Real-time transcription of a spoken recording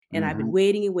And I've been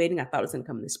waiting and waiting. I thought it was going to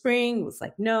come in the spring. It was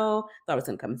like, no. Thought it was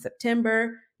going to come in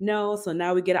September. No. So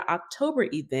now we get an October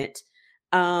event.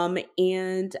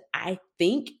 And I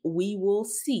think we will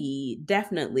see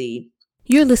definitely.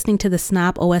 You're listening to the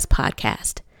Snob OS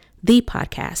podcast, the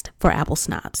podcast for Apple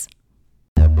snobs.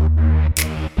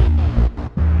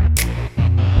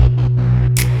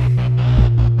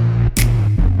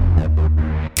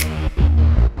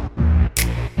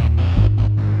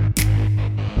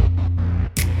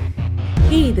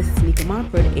 Hey, this is Nika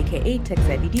Montford, aka Tech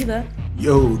Savvy Diva.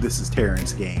 Yo, this is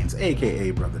Terrence Gaines,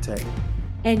 aka Brother Tech.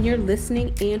 And you're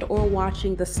listening and or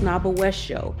watching the Snob OS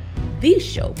show, the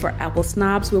show for Apple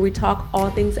snobs where we talk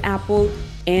all things Apple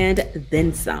and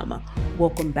then some.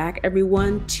 Welcome back,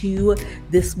 everyone, to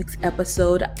this week's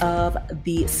episode of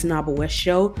the Snob OS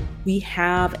show. We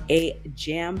have a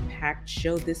jam-packed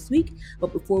show this week,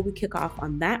 but before we kick off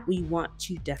on that, we want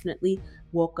to definitely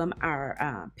welcome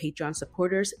our Patreon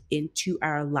supporters into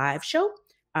our live show,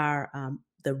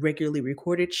 the regularly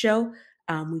recorded show.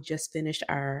 We just finished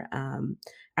our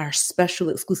special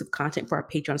exclusive content for our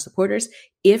Patreon supporters.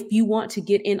 If you want to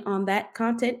get in on that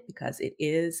content, because it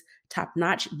is top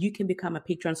notch, you can become a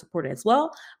Patreon supporter as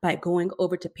well by going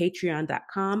over to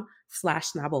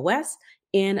patreon.com/snobos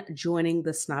and joining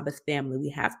the Snobus family. We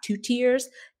have two tiers,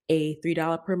 a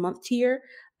 $3 per month tier,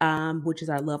 which is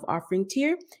our love offering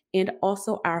tier, and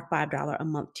also our $5 a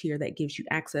month tier that gives you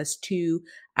access to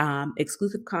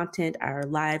exclusive content, our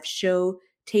live show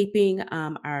taping,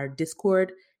 our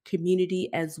Discord community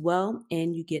as well,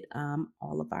 and you get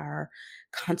all of our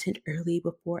content early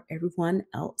before everyone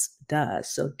else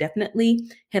does. So definitely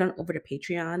head on over to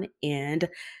Patreon and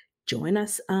join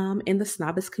us in the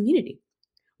Snobus community.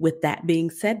 With that being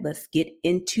said, let's get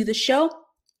into the show.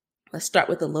 Let's start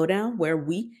with the lowdown where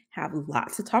we have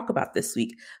lots to talk about this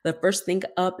week. The first thing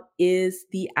up is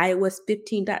the iOS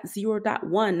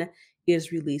 15.0.1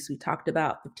 is released. We talked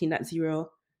about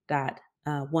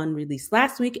 15.0.1 released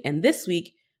last week, and this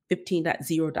week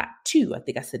 15.0.2, I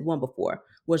think I said one before,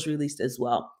 was released as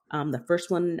well. The first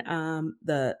one,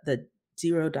 the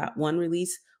 0.1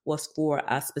 release was for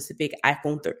a specific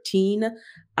iPhone 13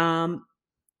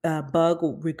 bug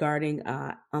regarding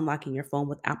unlocking your phone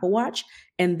with Apple Watch.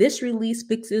 And this release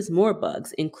fixes more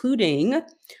bugs, including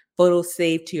photos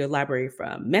saved to your library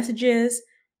from messages,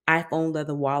 iPhone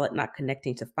leather wallet not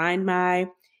connecting to Find My,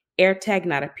 AirTag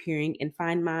not appearing in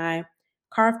Find My,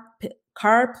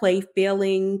 CarPlay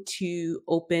failing to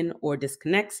open or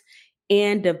disconnects,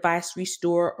 and device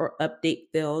restore or update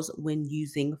fails when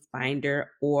using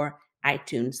Finder or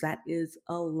iTunes. That is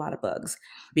a lot of bugs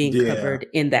being covered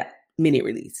in that mini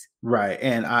release. Right.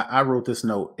 And I wrote this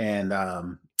note, and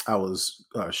I was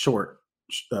short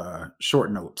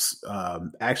notes.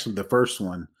 Actually, the first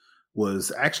one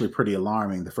was actually pretty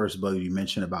alarming. The first bug you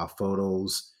mentioned about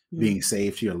photos being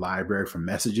saved to your library from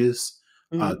messages.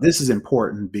 This is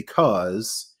important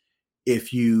because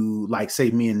if you, like,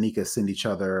 say me and Nika send each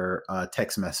other a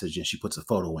text message and she puts a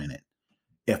photo in it.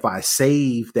 If I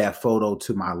save that photo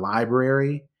to my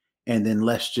library, and then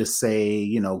let's just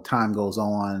say, time goes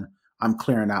on, I'm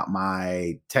clearing out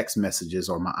my text messages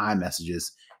or my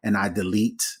iMessages, and I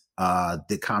delete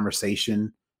the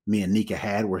conversation me and Nika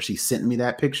had where she sent me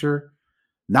that picture.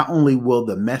 Not only will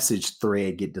the message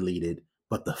thread get deleted,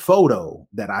 but the photo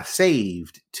that I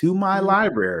saved to my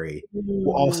library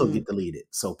will also get deleted.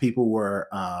 So people were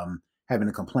having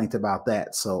a complaint about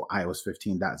that. So iOS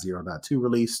 15.0.2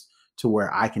 released to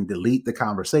where I can delete the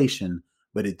conversation,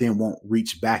 but it then won't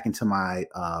reach back into my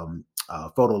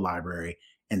photo library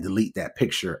and delete that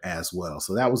picture as well.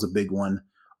 So that was a big one.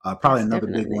 Probably another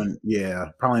big one. Yeah,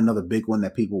 probably another big one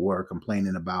that people were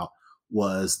complaining about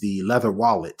was the leather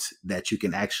wallet that you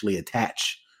can actually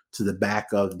attach to the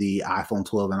back of the iPhone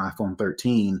 12 and iPhone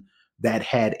 13 that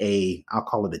had I'll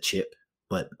call it a chip,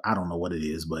 but I don't know what it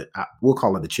is, but we'll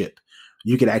call it a chip.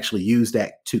 You could actually use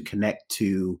that to connect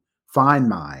to Find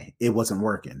My. It wasn't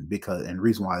working and the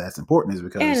reason why that's important is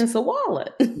because— And it's a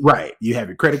wallet. Right. You have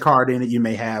your credit card in it. You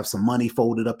may have some money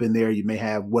folded up in there. You may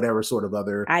have whatever sort of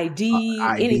other ID,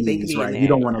 anything. Right. You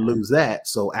don't want to lose that.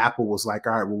 So Apple was like,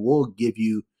 all right, well, we'll give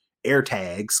you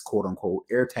AirTags, quote unquote,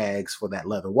 AirTags for that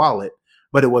leather wallet,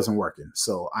 but it wasn't working.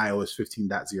 So iOS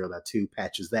 15.0.2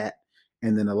 patches that.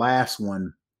 And then the last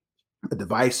one, a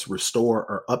device restore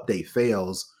or update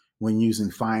fails when using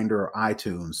Finder or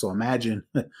iTunes. So imagine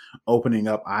opening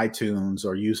up iTunes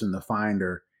or using the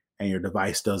Finder and your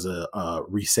device does a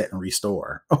reset and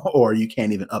restore, or you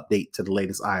can't even update to the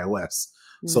latest iOS.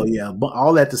 So yeah, but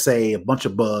all that to say, a bunch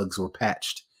of bugs were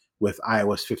patched with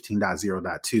iOS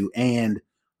 15.0.2 and a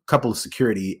couple of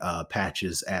security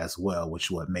patches as well, which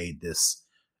what made this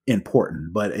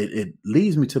important. But it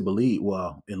leads me to believe,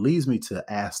 well, it leads me to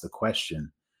ask the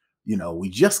question, we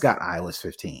just got iOS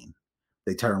 15.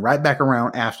 They turned right back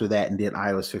around after that and did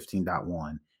iOS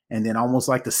 15.1. And then almost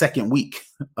like the second week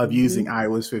of using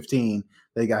iOS 15,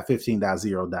 they got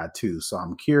 15.0.2. So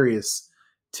I'm curious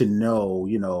to know,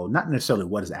 not necessarily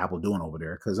what is Apple doing over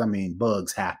there, because I mean,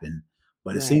 bugs happen,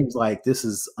 but it Right. seems like this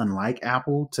is unlike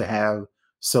Apple to have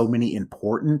so many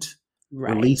important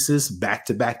Right. releases back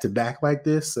to back to back like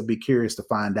this. I'd be curious to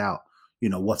find out,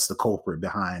 what's the culprit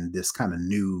behind this kind of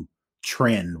new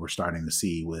trend we're starting to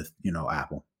see with,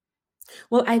 Apple.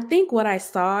 Well, I think what I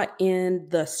saw in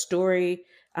the story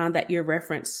that you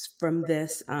referenced from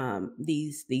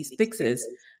these fixes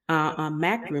on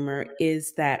Mac Rumor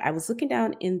is that I was looking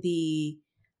down in the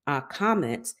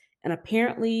comments, and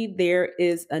apparently there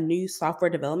is a new software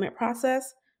development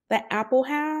process that Apple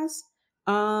has.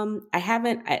 I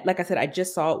haven't, like I said, I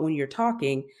just saw it when you're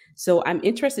talking, so I'm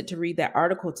interested to read that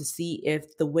article to see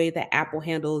if the way that Apple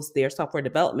handles their software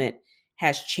development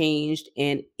has changed,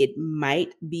 and it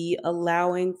might be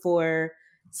allowing for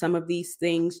some of these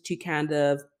things to kind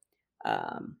of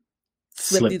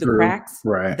slip Slip through the through. cracks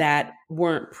Right. that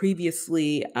weren't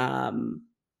previously done.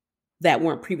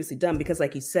 Because,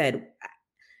 like you said,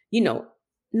 you know,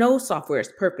 no software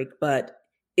is perfect, but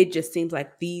it just seems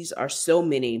like these are so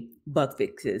many bug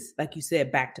fixes, like you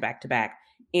said, back to back to back.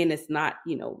 And it's not,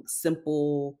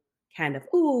 simple kind of,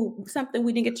 ooh, something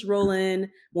we didn't get to roll in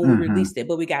when we Hmm. released it,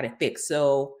 but we got it fixed.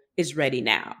 So it's ready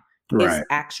now. It's Right.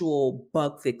 actual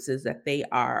bug fixes that they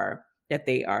are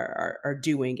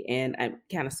doing. And I'm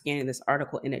kind of scanning this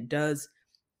article, and it does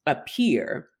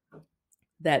appear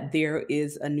that there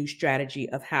is a new strategy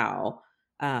of how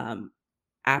um,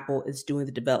 Apple is doing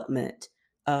the development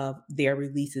of their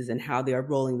releases and how they are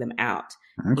rolling them out,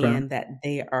 Okay. and that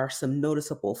there are some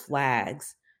noticeable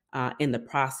flags in the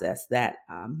process that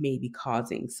may be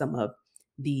causing some of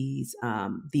these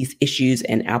issues,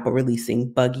 and Apple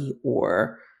releasing buggy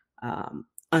or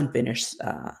unfinished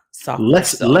software.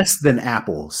 So Less than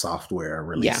Apple software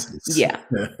yeah, releases. yeah,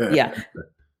 yeah.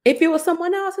 If it was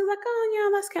someone else, it's like, oh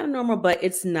yeah, that's kind of normal, but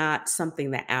it's not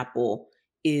something that Apple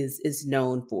is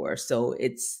known for. So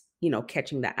it's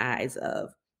catching the eyes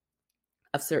of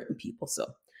certain people. So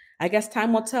I guess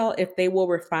time will tell if they will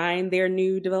refine their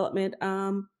new development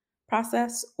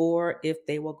process, or if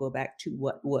they will go back to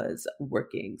what was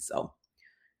working. So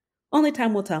only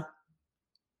time will tell.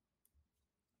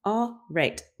 All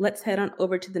right, let's head on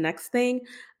over to the next thing.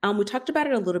 We talked about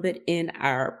it a little bit in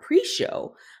our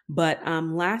pre-show, but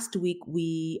last week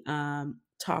we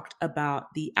talked about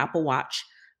the Apple Watch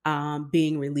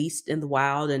being released in the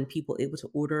wild and people able to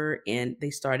order, and they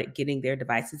started getting their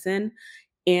devices in.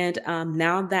 And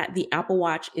now that the Apple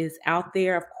Watch is out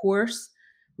there, of course,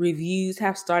 reviews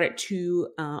have started to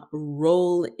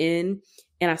roll in.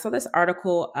 And I saw this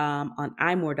article on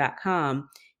imore.com,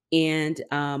 and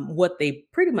what they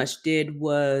pretty much did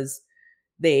was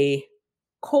they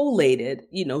collated,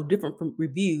 different from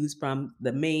reviews from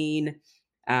the main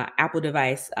Apple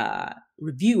device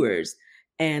reviewers.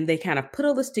 And they kind of put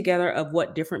a list together of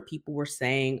what different people were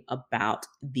saying about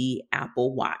the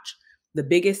Apple Watch. The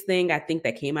biggest thing I think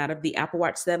that came out of the Apple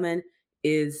Watch 7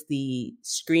 is the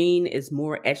screen is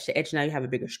more edge to edge. Now you have a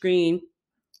bigger screen,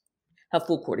 a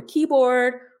full quarter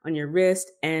keyboard on your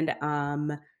wrist, and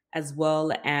as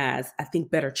well as I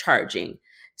think better charging.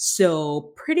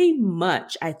 So pretty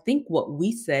much, I think what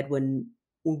we said when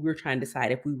we were trying to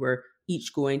decide if we were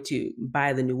each going to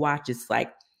buy the new watch is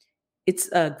like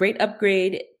it's a great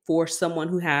upgrade for someone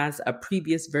who has a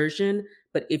previous version,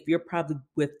 but if you're probably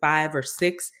with 5 or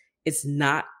 6, it's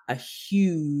not a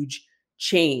huge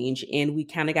change. And we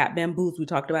kind of got bamboozled. We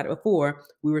talked about it before.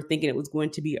 We were thinking it was going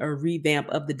to be a revamp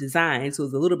of the design. So it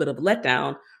was a little bit of a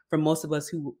letdown for most of us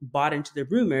who bought into the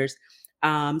rumors.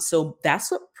 So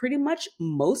that's what pretty much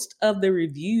most of the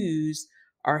reviews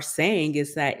are saying,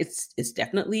 is that it's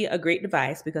definitely a great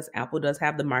device because Apple does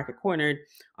have the market cornered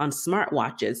on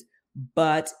smartwatches,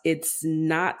 but it's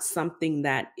not something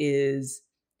that is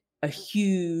a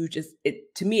huge,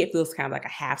 to me it feels kind of like a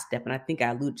half step, and I think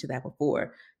I alluded to that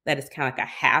before, that it's kind of like a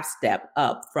half step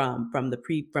up from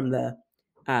the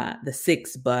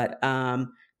 6. But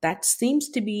that seems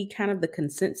to be kind of the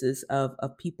consensus of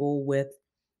people with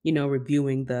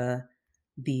reviewing the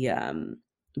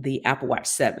Apple Watch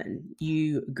 7.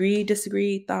 You agree,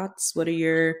 disagree, thoughts? What are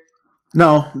your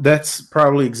No, that's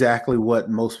probably exactly what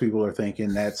most people are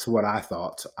thinking. That's what I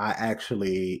thought. I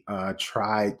actually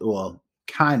tried, well,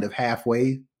 kind of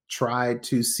halfway tried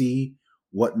to see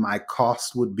what my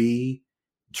cost would be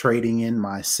trading in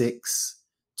my 6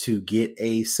 to get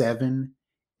a 7.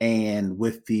 And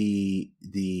with the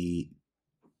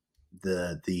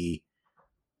the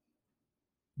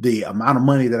amount of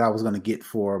money that I was going to get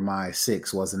for my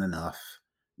 6 wasn't enough.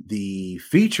 The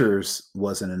features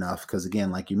wasn't enough because,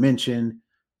 again, like you mentioned,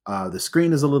 the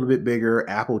screen is a little bit bigger.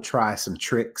 Apple tries some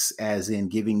tricks, as in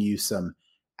giving you some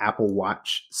Apple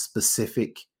Watch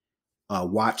specific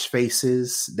watch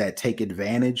faces that take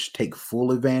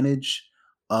full advantage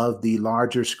of the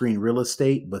larger screen real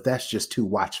estate, but that's just 2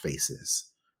 watch faces,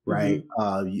 right?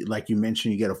 Like you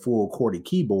mentioned, you get a full QWERTY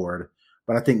keyboard,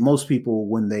 but I think most people,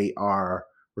 when they are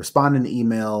responding to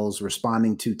emails,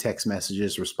 responding to text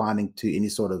messages, responding to any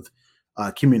sort of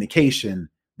communication,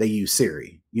 they use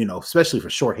Siri, especially for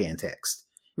shorthand text.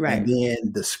 And Right.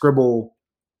 then the scribble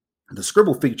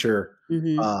feature,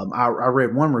 I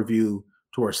read one review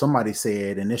to where somebody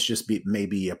said, and this just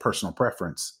maybe a personal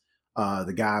preference.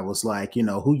 The guy was like,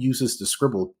 who uses the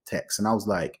scribble text? And I was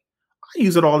like, I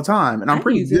use it all the time, and I'm I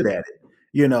pretty use good it. at it.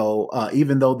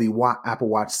 Even though the Apple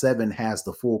Watch 7 has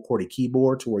the full QWERTY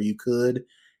keyboard to where you could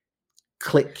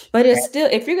click. But it's still,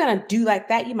 if you're gonna do like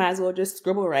that, you might as well just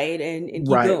scribble right and keep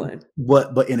Right. going.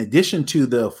 But in addition to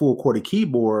the full QWERTY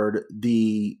keyboard,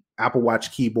 the Apple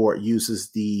Watch keyboard uses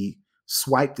the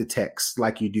swipe to text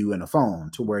like you do in a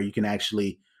phone, to where you can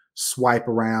actually swipe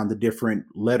around the different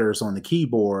letters on the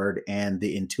keyboard, and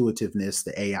the intuitiveness,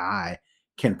 the AI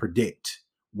can predict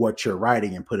what you're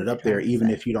writing and put What it they're up there, trying to even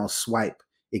say. if you don't swipe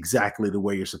exactly the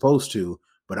way you're supposed to.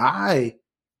 But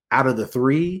out of the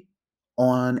 3,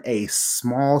 on a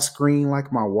small screen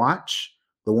like my watch,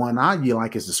 the one I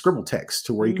like is the scribble text,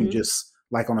 to where you can just,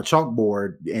 like on a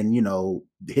chalkboard, and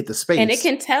hit the And it space.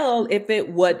 can tell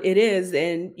what it is,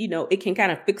 and it can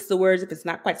kind of fix the words if it's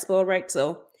not quite spelled right.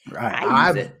 So Right. I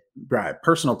use it. Right.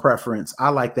 Personal preference. I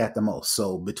like that the most.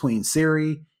 So between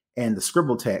Siri and the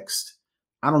scribble text,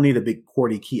 I don't need a big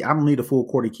QWERTY key. I don't need a full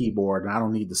QWERTY keyboard, and I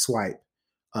don't need the swipe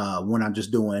when I'm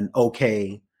just doing,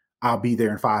 okay, I'll be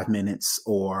there in 5 minutes,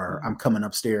 or I'm coming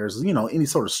upstairs, any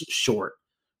sort of short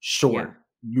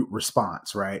Yeah.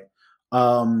 response. Right.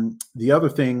 The other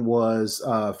thing was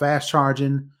fast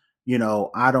charging.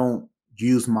 I don't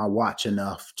use my watch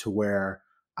enough to where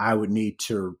I would need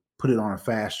to put it on a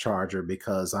fast charger,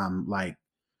 because I'm like,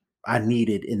 I need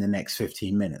it in the next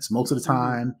 15 minutes. Most of the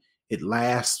time it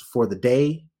lasts for the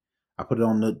day. I put it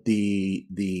on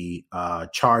the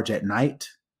charge at night,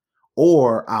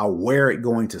 or I'll wear it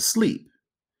going to sleep.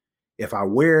 If I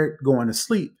wear it going to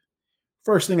sleep,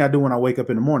 first thing I do when I wake up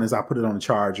in the morning is I put it on the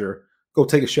charger, go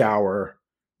take a shower,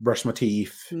 brush my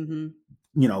teeth,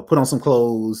 put on some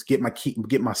clothes, get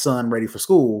my son ready for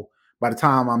school. By the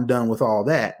time I'm done with all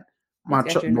that, my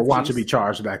watch will be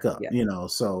charged back up. Yeah.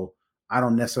 So I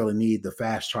don't necessarily need the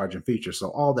fast charging feature. So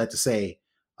all that to say,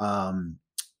 I'll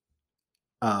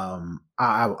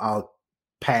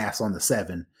pass on the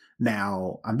 7.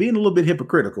 Now I'm being a little bit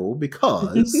hypocritical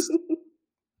because,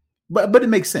 but it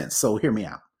makes sense. So hear me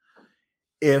out.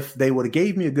 If they would have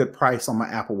gave me a good price on my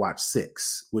Apple Watch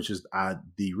 6, which is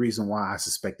the reason why I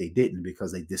suspect they didn't,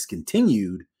 because they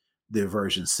discontinued the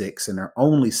version 6 and they're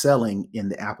only selling in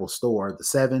the Apple Store the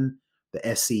 7, the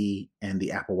SE, and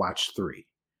the Apple Watch 3.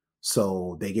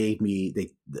 So the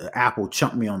Apple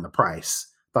chunked me on the price.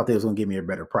 Thought they was going to give me a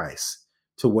better price,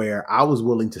 to where I was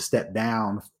willing to step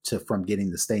down from getting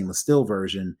the stainless steel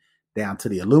version down to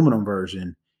the aluminum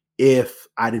version if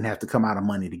I didn't have to come out of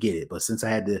money to get it. But since I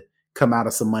had to come out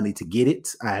of some money to get it,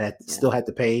 still had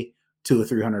to pay $200 or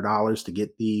 $300 to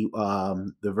get the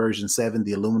version 7,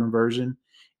 the aluminum version.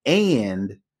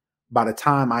 And by the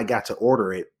time I got to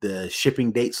order it, the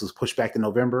shipping dates was pushed back to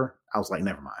November. I was like,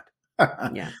 never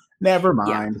mind. Yeah. Never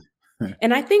mind. Yeah.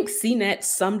 And I think CNET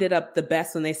summed it up the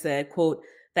best when they said, quote,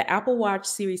 "The Apple Watch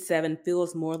Series 7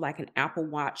 feels more like an Apple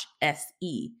Watch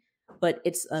SE, but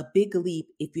it's a big leap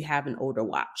if you have an older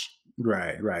watch."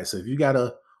 Right. So if you got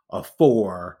a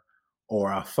 4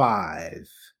 or a 5,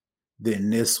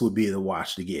 then this would be the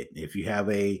watch to get. If you have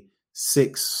a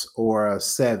 6 or a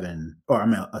 7, or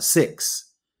a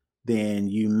 6, then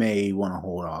you may want to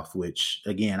hold off, which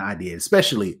again I did,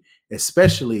 especially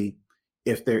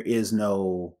if there is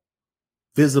no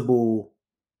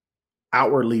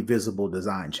outwardly visible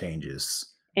design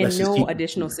changes. And no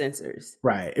additional sensors.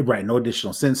 Right. No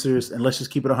additional sensors. And let's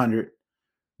just keep it 100.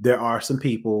 There are some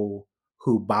people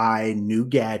who buy new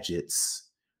gadgets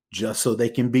just so they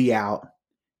can be out,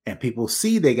 and people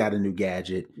see they got a new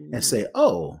gadget and say,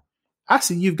 "Oh, I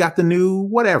see you've got the new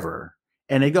whatever."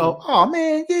 And they go, "Oh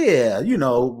man, yeah,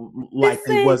 like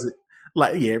it wasn't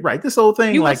like, yeah, right. This whole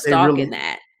thing, you like were they really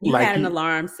that. You had an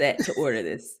alarm set to order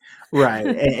this. Right.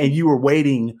 And you were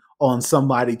waiting on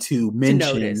somebody to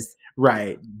mention, notice.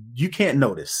 Right. You can't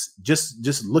notice.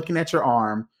 Just looking at your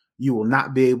arm, you will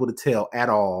not be able to tell at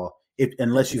all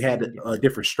unless That's a you had slight a difference.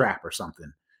 different strap or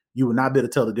something. You would not be able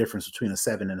to tell the difference between a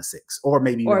 7 and a 6, or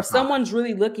maybe even Or a if 5. someone's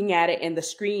really looking at it and the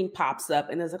screen pops up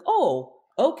and it's like, oh,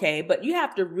 okay, but you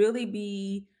have to really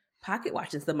be pocket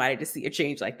watching somebody to see a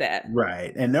change like that.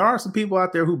 Right. And there are some people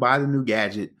out there who buy the new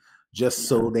gadget just Yeah.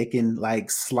 so they can like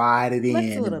slide it Flex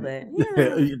a in little bit.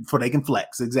 Yeah. for they can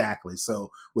flex. Exactly.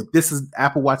 So with this is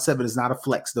Apple Watch 7 is not a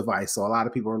flex device. So a lot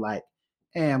of people are like,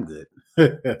 hey, I'm good.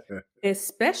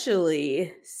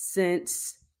 Especially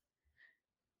since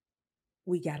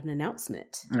we got an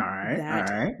announcement All right. All that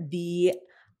right. the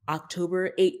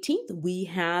October 18th, we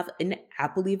have an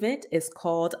Apple event. It's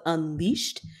called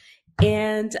Unleashed.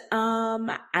 And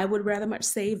I would rather much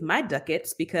save my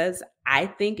ducats because I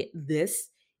think this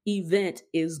event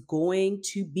is going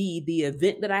to be the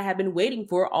event that I have been waiting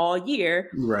for all year.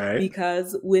 Right.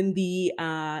 Because when the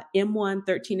M1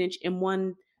 13-inch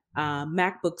M1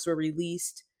 MacBooks were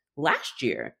released last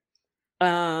year,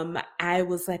 I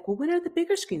was like, well, when are the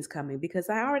bigger screens coming? Because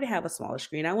I already have a smaller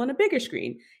screen. I want a bigger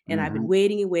screen. And I've been Hmm.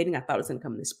 waiting and waiting. I thought it was going to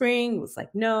come in the spring. It was like,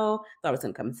 no. Thought it was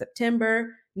going to come in September.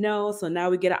 No. So now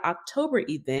we get an October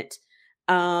event.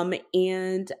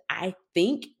 And I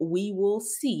think we will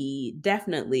see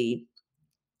definitely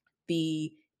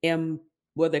the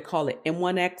what they call it,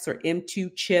 M1X or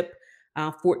M2 chip,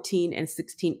 14 and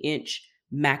 16-inch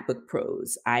MacBook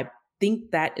Pros. I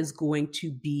think that is going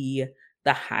to be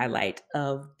the highlight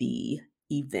of the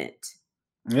event.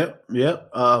 Yep. Yep.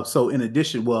 So in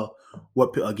addition, well, what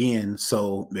again?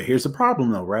 So here's the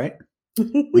problem though, right?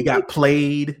 We got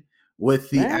played with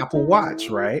the Apple Watch,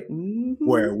 right? Mm-hmm.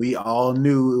 Where we all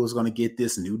knew it was going to get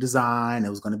this new design. It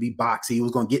was going to be boxy. We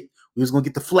was going to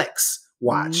get the Flex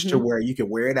watch to Mm-hmm. where you could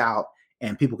wear it out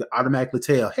and people could automatically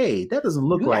tell, hey, that doesn't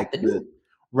look You like got the the new.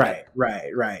 right, Yep. right,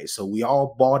 right. So we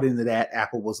all bought into that.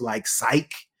 Apple was like,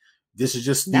 psych. This is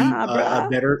just the Nah, bruh.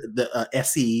 better the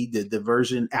SE, the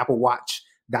version Apple Watch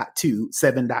 .2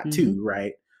 7.2, Mm-hmm.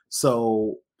 right?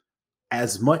 So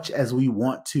as much as we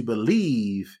want to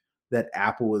believe that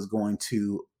Apple is going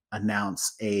to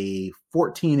announce a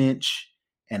 14-inch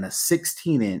and a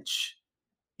 16-inch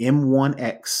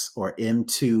M1X or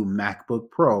M2 MacBook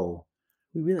Pro,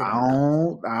 We really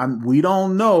don't know. we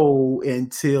don't know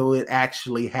until it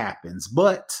actually happens.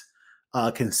 But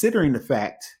considering the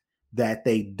fact that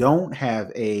they don't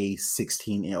have a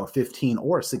 16 or 15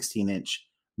 or 16-inch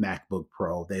MacBook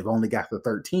Pro, they've only got the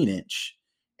 13-inch,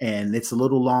 and it's a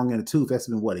little long in the tooth. That's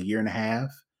been what, a year and a half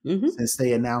Mm-hmm. since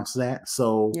they announced that.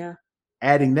 So Yeah.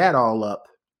 adding that all up,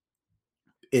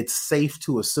 it's safe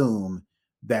to assume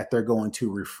that they're going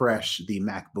to refresh the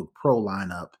MacBook Pro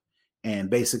lineup.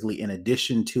 And basically, in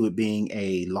addition to it being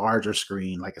a larger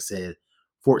screen, like I said,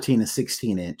 14 and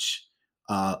 16-inch,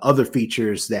 other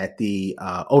features that the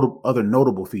other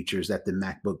notable features that the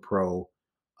MacBook Pro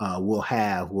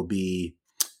will be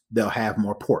they'll have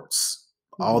more ports.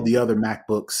 All Mm-hmm. the other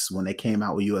MacBooks, when they came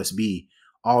out with USB,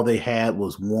 all they had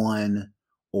was 1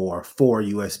 or 4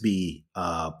 USB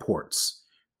ports.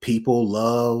 People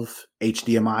love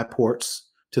HDMI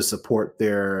ports to support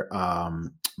their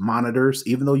monitors,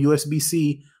 even though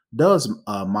USB-C does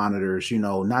monitors.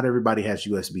 Not everybody has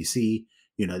USB-C.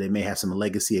 They may have some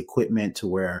legacy equipment to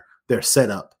where their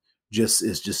setup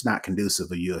is just not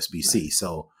conducive of USB-C. Right.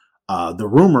 So the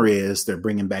rumor is they're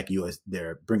bringing back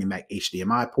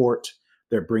HDMI port.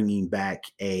 They're bringing back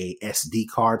a SD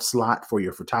card slot for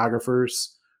your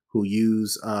photographers who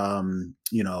use,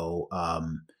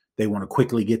 they want to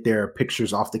quickly get their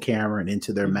pictures off the camera and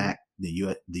into their Mm-hmm. Mac.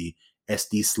 The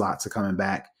SD slots are coming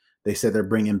back. They said they're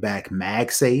bringing back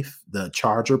MagSafe, the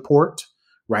charger port.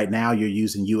 Right now, you're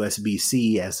using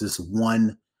USB-C as this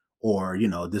one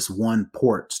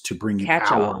port to bring you Catch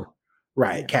power. all.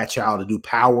 Right, Yeah. catch all to do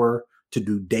power, to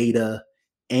do data,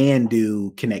 and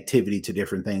do connectivity to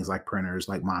different things like printers,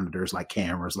 like monitors, like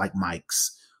cameras, like mics.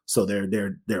 So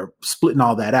they're splitting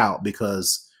all that out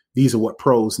because these are what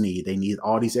pros need. They need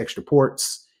all these extra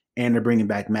ports, and they're bringing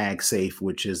back MagSafe,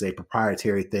 which is a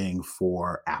proprietary thing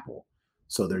for Apple.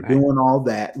 So they're Right. doing all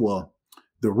that. Well,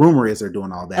 the rumor is they're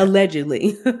doing all that.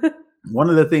 Allegedly. One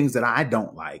of the things that I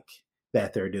don't like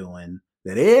that they're doing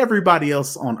that everybody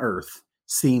else on earth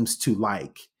seems to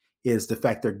like is the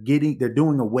fact they're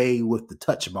doing away with the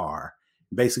touch bar.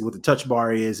 Basically what the touch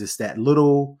bar is that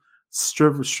little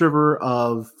striver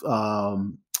of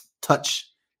touch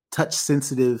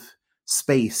sensitive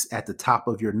space at the top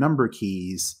of your number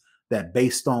keys that,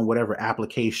 based on whatever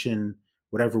application,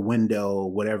 whatever window,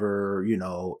 whatever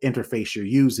interface you're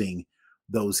using,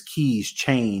 those keys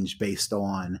change based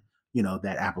on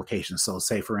that application. So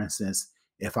say for instance,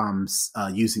 if I'm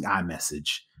using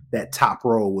iMessage, that top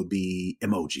row would be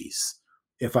emojis.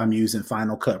 If I'm using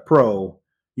Final Cut Pro,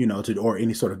 or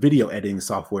any sort of video editing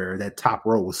software, that top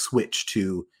row will switch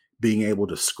to being able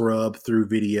to scrub through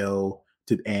video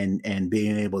and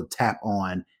being able to tap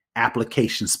on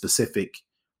application specific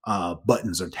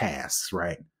buttons or tasks,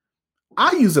 right?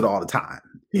 I use it all the time.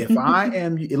 If I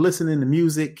am listening to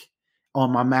music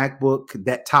on my MacBook,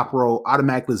 that top row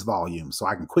automatically is volume. So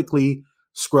I can quickly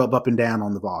scrub up and down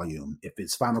on the volume. If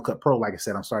it's Final Cut Pro, like I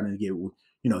said, I'm starting to get,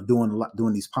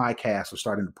 doing these podcasts or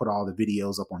starting to put all the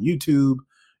videos up on YouTube,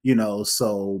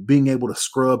 so being able to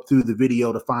scrub through the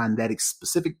video to find that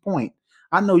specific point.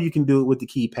 I know you can do it with the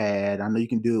keypad. I know you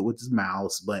can do it with the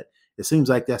mouse, but it seems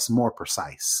like that's more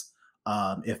precise.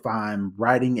 If I'm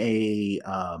writing a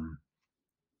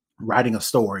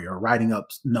story or writing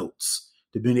up notes,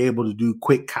 to being able to do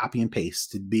quick copy and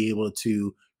paste, to be able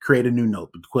to create a new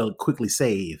note, quickly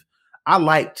save. I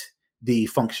liked the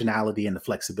functionality and the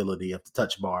flexibility of the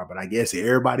touch bar, but I guess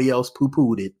everybody else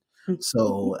poo-pooed it.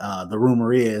 So the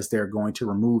rumor is they're going to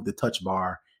remove the touch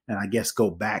bar and I guess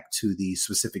go back to the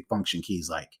specific function keys,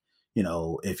 like,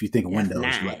 if you think of Windows,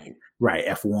 right,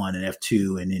 F1 and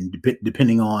F2, and then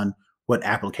depending on what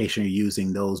application you're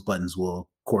using, those buttons will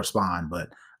correspond. But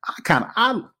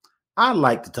I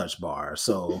like the touch bar.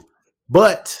 So,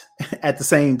 but at the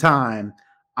same time,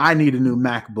 I need a new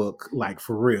MacBook, like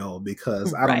for real,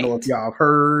 because I don't know if y'all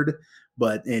heard,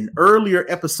 but in earlier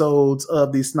episodes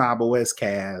of the Snob OS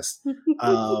cast,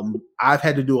 I've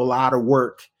had to do a lot of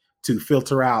work to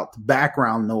filter out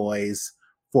background noise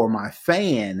for my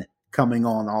fan coming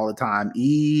on all the time.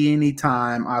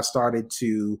 Anytime I started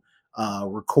to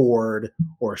record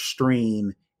or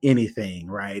stream anything,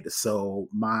 right? So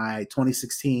my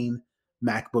 2016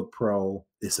 MacBook Pro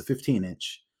is a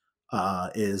 15-inch,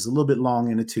 is a little bit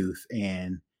long in the tooth,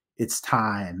 and it's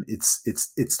time.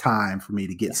 It's time for me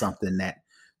to get something that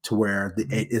to where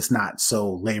it's not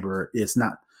so labor. It's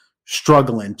not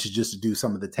struggling to just do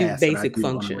some of the tasks basic that I do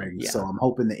function. on a regular. So I'm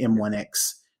hoping the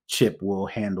M1X chip will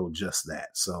handle just that.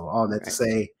 So all that to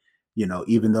say,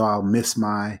 even though I'll miss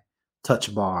my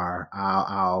touch bar,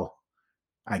 I'll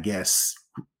I guess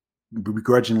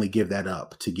begrudgingly give that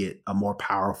up to get a more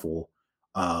powerful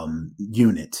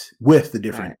unit with the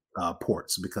different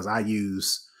ports, because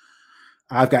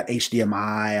I've got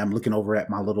HDMI. I'm looking over at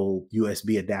my little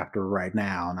USB adapter right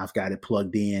now, and I've got it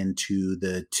plugged into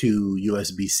the two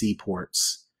USB-C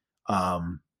ports.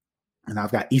 And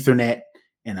I've got Ethernet,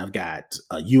 and I've got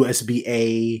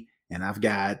USB-A, and I've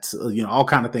got, all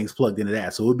kind of things plugged into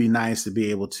that. So it would be nice to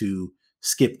be able to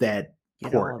skip that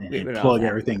port and plug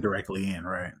everything directly in,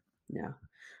 right? Yeah.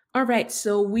 All right.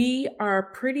 So we are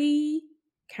pretty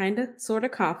sort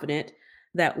of confident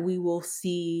that we will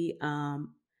see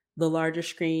the larger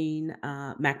screen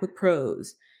MacBook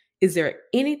Pros. Is there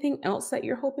anything else that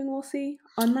you're hoping we'll see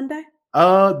on Monday?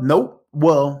 Nope.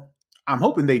 Well, I'm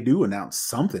hoping they do announce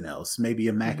something else. Maybe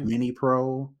a Mac Mini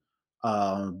Pro.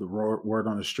 The word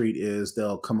on the street is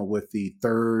they'll come up with the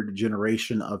third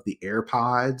generation of the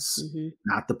AirPods,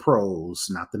 not the Pros,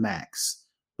 not the Macs,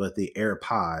 but the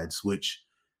AirPods, which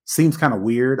seems kind of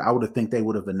weird. I would have think they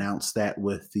would have announced that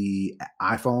with the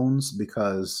iPhones,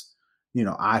 because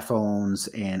iPhones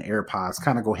and AirPods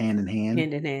kind of go hand in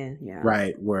hand. Yeah.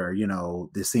 Right. Where,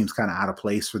 this seems kind of out of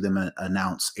place for them to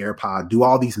announce AirPod, do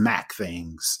all these Mac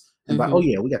things. And oh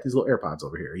yeah, we got these little AirPods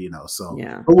over here, so,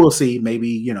 but we'll see.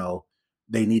 Maybe,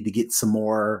 they need to get some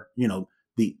more,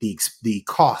 the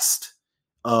cost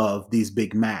of these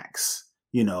big Macs,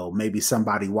 maybe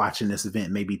somebody watching this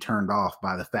event may be turned off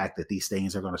by the fact that these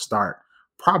things are going to start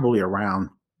probably around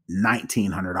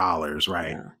 $1,900,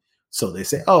 right? Yeah. So they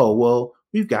say, oh, well,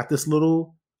 we've got this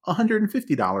little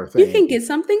 $150 thing. You can get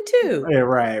something too.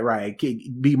 Right.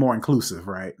 Be more inclusive,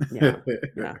 right? Yeah.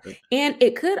 And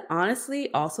it could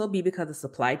honestly also be because of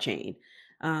supply chain.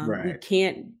 We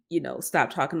can't,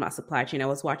 stop talking about supply chain. I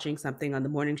was watching something on the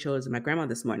morning shows with my grandma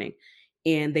this morning,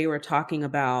 and they were talking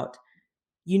about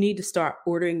you need to start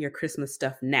ordering your Christmas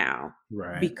stuff now,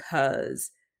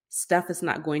 because stuff is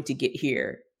not going to get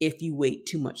here if you wait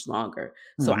too much longer.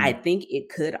 So I think it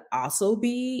could also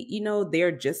be,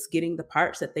 they're just getting the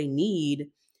parts that they need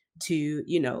to,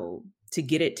 to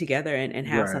get it together and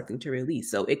have something to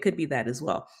release. So it could be that as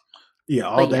well. Yeah.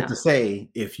 All that to say,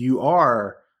 if you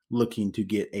are looking to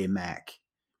get a Mac,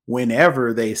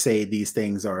 whenever they say these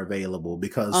things are available,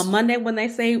 because on Monday, when they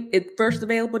say it's first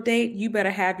available date, you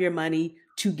better have your money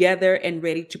together and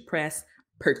ready to press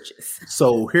purchase.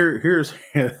 So here's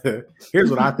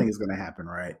what I think is going to happen,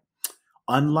 right?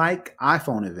 Unlike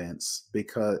iPhone events,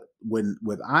 because with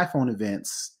iPhone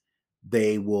events,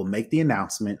 they will make the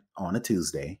announcement on a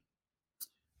Tuesday.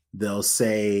 they'll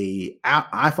say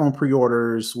iPhone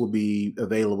pre-orders will be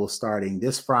available starting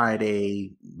this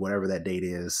Friday, whatever that date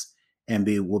is, and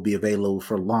will be available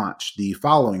for launch the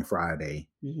following Friday.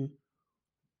 Mm-hmm.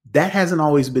 That hasn't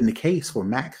always been the case for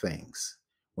Mac things.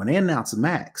 When they announce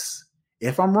Macs,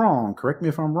 if I'm wrong, correct me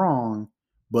if I'm wrong,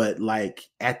 but like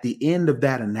at the end of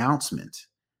that announcement,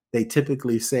 they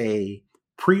typically say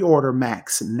pre-order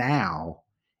Macs now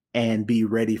and be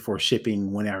ready for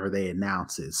shipping whenever they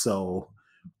announce it. So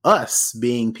us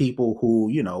being people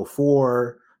who,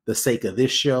 for the sake of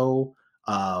this show,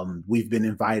 we've been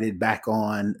invited back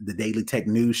on the Daily Tech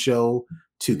News Show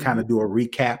to kind of do a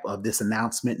recap of this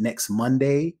announcement next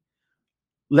Monday.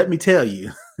 Let me tell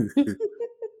you,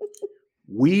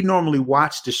 we normally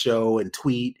watch the show and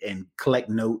tweet and collect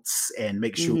notes and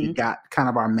make sure we got kind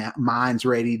of our minds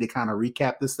ready to kind of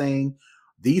recap this thing.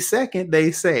 The second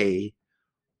they say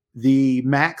the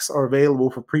Macs are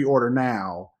available for pre-order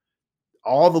now,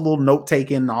 all the little note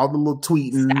taking, all the little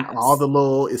tweeting, all the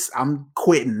little, I'm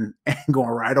quitting and going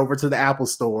right over to the Apple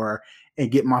store and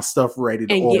get my stuff ready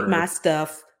to order. Get my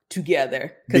stuff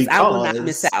together because I will not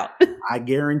miss out. I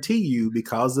guarantee you,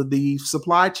 because of the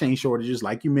supply chain shortages,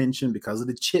 like you mentioned, because of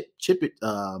the chip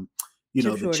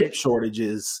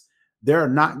shortages, there are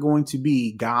not going to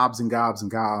be gobs and gobs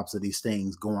and gobs of these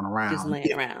things going around. Just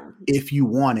laying around. If you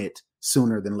want it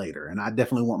sooner than later. And I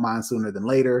definitely want mine sooner than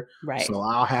later. Right. So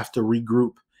I'll have to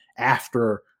regroup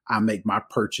after I make my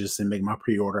purchase and make my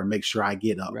pre-order and make sure I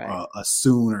get a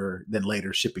sooner than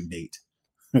later shipping date.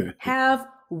 Have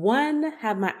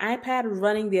my iPad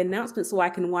running the announcement so I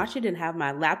can watch it and have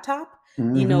my laptop,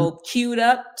 queued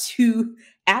up to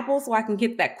Apple so I can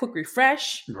get that quick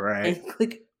refresh and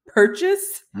click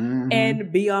purchase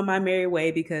and be on my merry way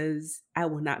because I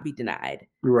will not be denied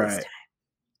this time.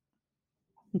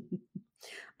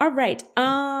 All right.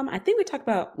 I think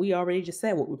we already just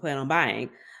said what we plan on buying.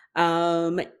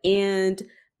 And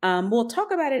we'll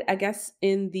talk about it, I guess,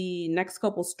 in the next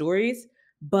couple stories,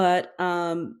 but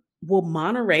will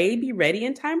Monterey be ready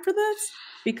in time for this?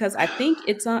 Because I think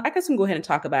it's I guess we can go ahead and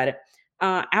talk about it.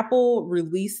 Apple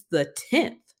released the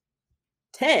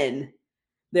 10th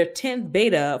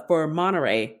beta for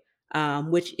Monterey,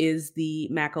 which is the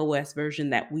Mac OS version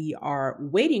that we are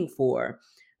waiting for.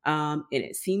 And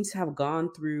it seems to have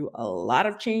gone through a lot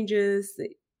of changes.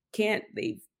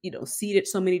 They've seeded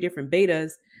so many different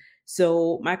betas.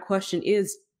 So my question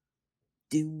is,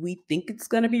 do we think it's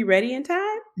going to be ready in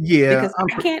time? Yeah, because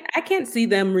I can't see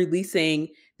them releasing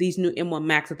these new M1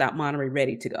 Max without Monterey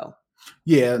ready to go.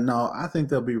 Yeah, no, I think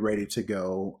they'll be ready to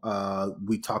go.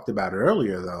 We talked about it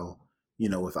earlier, though.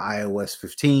 With iOS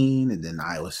 15 and then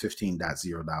iOS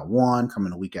 15.0.1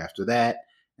 coming a week after that,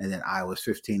 and then iOS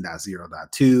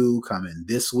 15.0.2 coming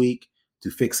this week to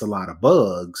fix a lot of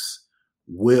bugs.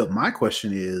 My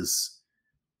question is,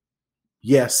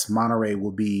 yes, Monterey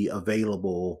will be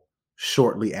available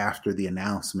shortly after the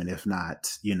announcement, if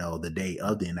not, the day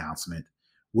of the announcement.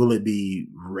 Will it be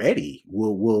ready?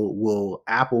 Will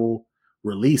Apple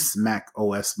release Mac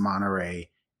OS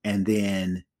Monterey and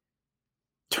then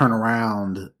turn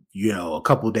around, a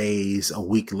couple days, a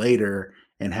week later,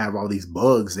 and have all these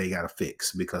bugs they got to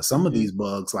fix? Because some of these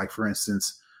bugs, like for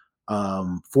instance,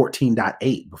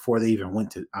 14.8, before they even went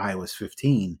to iOS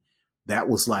 15, that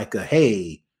was like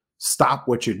hey, stop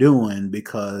what you're doing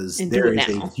because there is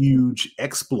a huge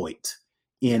exploit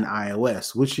in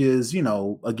iOS, which is,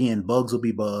 again, bugs will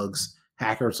be bugs,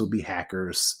 hackers will be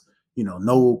hackers.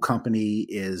 No company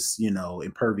is,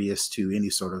 impervious to any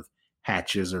sort of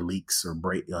hatches or leaks or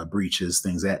breaches,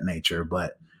 things of that nature.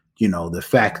 But, the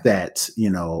fact that,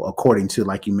 according to,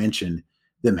 like you mentioned,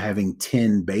 them having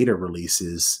 10 beta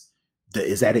releases,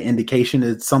 is that an indication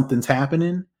that something's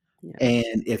happening? Yeah.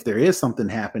 And if there is something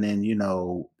happening,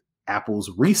 Apple's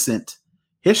recent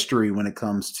history when it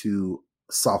comes to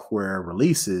software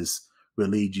releases will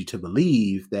lead you to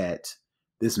believe that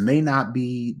this may not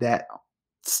be that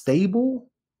stable.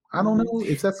 I don't know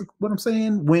if that's what I'm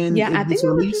saying. When I think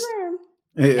released.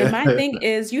 And my thing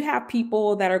is, you have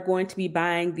people that are going to be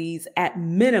buying these at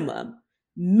minimum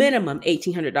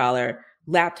 $1,800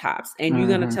 laptops, and you're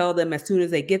going to tell them as soon as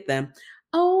they get them,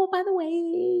 oh, by the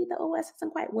way, the OS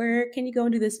doesn't quite work. Can you go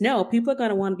and do this? No, people are going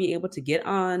to want to be able to get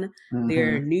on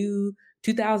their new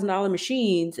 $2,000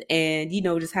 machines and,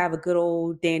 just have a good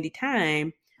old dandy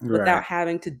time without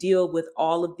having to deal with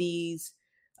all of these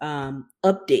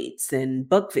updates and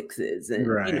bug fixes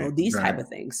and, these type of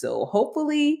things. So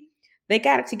hopefully they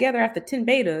got it together after 10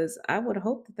 betas. I would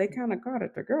hope that they kind of got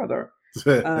it together.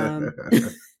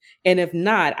 And if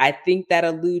not, I think that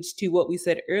alludes to what we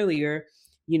said earlier.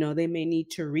 They may need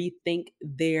to rethink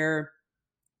their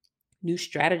new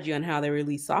strategy on how they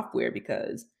release software,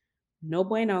 because no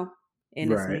bueno. And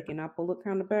it's Right. making Apple look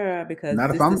kind of bad because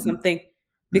Not if this is I'm something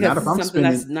not if I'm that's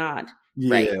spending not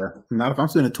right. yeah, not if I'm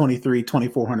spending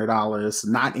 $2,400,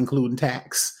 not including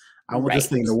tax. I want this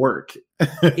thing Right. to work.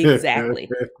 Exactly.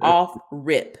 Off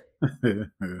rip.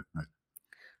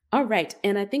 All right.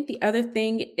 And I think the other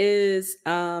thing is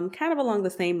kind of along the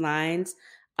same lines.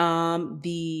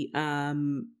 The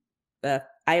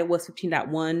iOS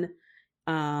 15.1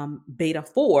 beta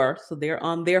 4. So they're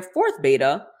on their fourth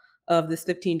beta of this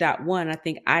 15.1. I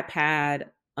think iPad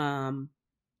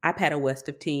OS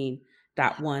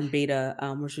 15.1 beta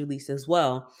was released as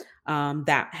well.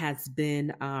 That has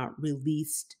been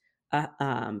released to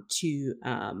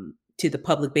the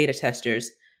public beta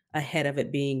testers ahead of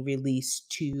it being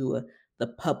released to the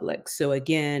public. So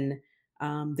again,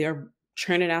 they're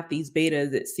churning out these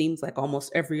betas. It seems like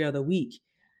almost every other week.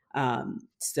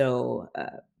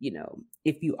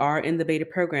 If you are in the beta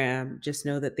program, just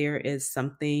know that there is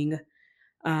something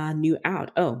new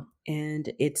out. Oh,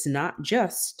 and it's not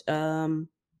just iOS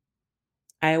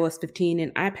 15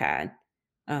 and iPad.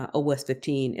 OS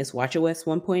 15 is watchOS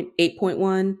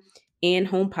 1.8.1 and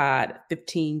HomePod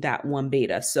 15.1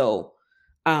 beta. So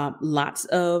lots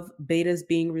of betas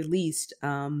being released.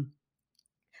 I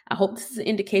hope this is an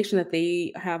indication that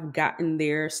they have gotten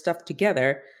their stuff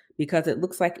together because it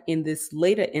looks like in this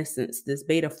later instance, this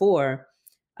beta 4,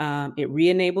 it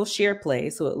re-enables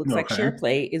SharePlay. So it looks like Okay.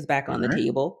 SharePlay is back on the Alright.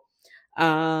 table.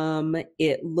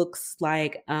 It looks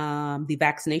like the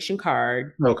vaccination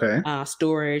card Okay.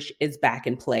 storage is back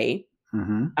in play.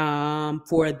 Mhm.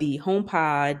 For the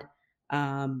HomePod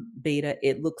beta,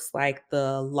 it looks like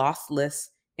the lossless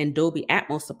and Dolby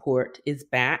Atmos support is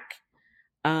back.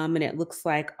 And it looks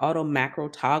like auto macro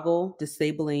toggle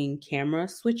disabling camera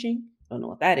switching. Don't know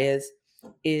what that is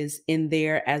in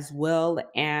there, as well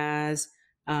as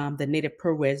the native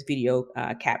ProRes video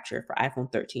capture for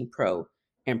iPhone 13 Pro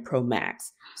and Pro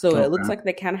Max. So it looks Okay. like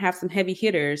they kind of have some heavy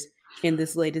hitters in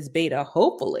this latest beta,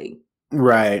 hopefully.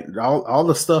 Right. All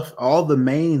the stuff, all the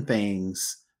main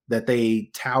things that they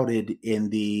touted in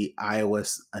the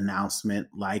iOS announcement,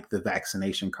 like the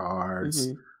vaccination cards,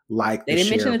 hmm like They the didn't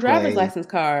mention share the driver's play. license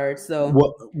card, so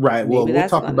Well, right. maybe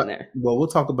that's not in there. We'll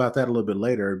talk about that a little bit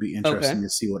later. It'd be Okay. interesting to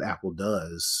see what Apple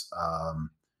does.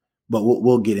 But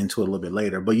we'll get into it a little bit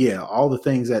later. But yeah, all the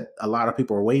things that a lot of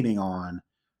people are waiting on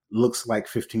looks like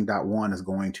 15.1 is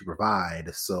going to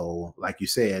provide. So, like you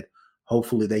said,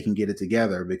 hopefully they can get it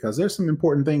together because there's some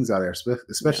important things out there, Yeah.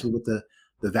 especially with the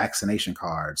vaccination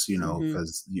cards. hmm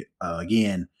Because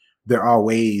again, there are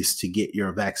ways to get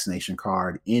your vaccination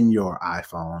card in your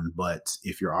iPhone, but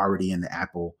if you're already in the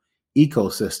Apple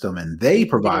ecosystem and they You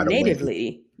can get it provide a way,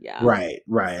 natively. Yeah. right,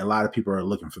 right, a lot of people are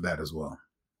looking for that as well.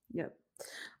 Yep.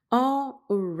 All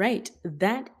right.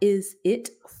 That is it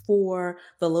for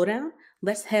the lowdown.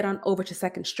 Let's head on over to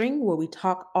Second String where we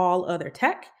talk all other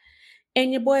tech.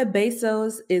 And your boy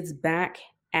Bezos is back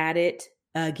at it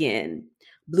again.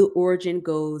 Blue Origin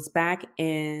goes back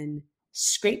and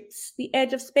scrapes the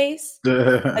edge of space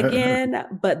again,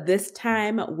 but this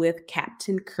time with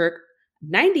Captain Kirk,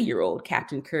 90-year-old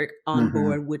Captain Kirk on Mhm.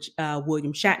 board, which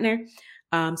William Shatner.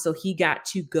 So he got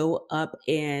to go up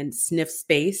and sniff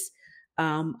space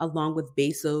along with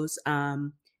Bezos.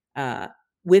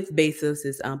 With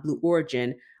Bezos's Blue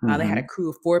Origin, they had a Mhm. crew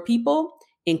of 4 people,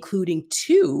 including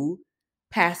 2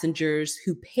 passengers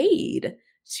who paid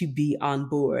to be on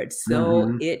board. So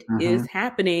Mhm. it is Mhm.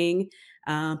 happening.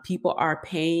 People are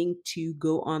paying to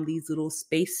go on these little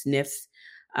space sniffs.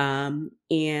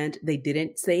 And they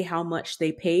didn't say how much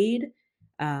they paid,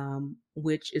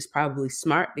 which is probably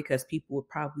smart because people would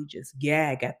probably just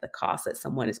gag at the cost that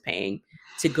someone is paying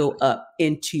to go up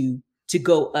into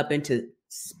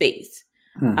space.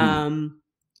 Mhm. Um,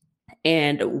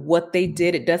 and what they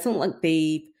did, it doesn't look like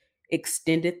they've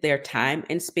extended their time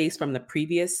and space from the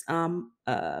previous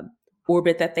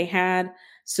orbit that they had.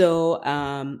 So,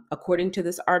 according to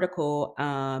this article,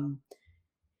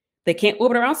 they can't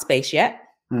orbit around space yet,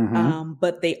 Mhm.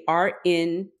 but they are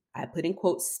in, I put in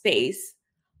quotes, space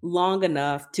long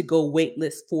enough to go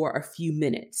weightless for a few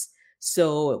minutes.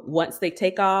 So once they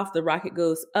take off, the rocket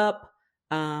goes up.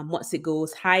 Once it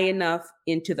goes high enough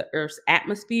into the Earth's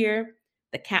atmosphere,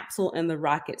 the capsule and the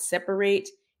rocket separate,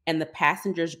 and the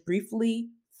passengers briefly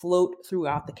float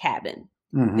throughout the cabin.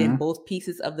 Then Mhm. both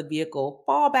pieces of the vehicle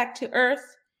fall back to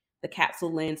Earth. The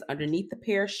capsule lands underneath the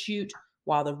parachute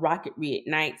while the rocket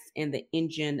reignites and the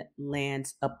engine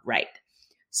lands upright.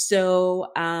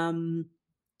 So,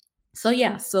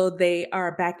 so they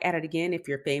are back at it again. If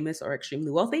you're famous or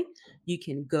extremely wealthy, you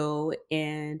can go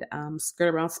and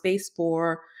skirt around space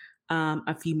for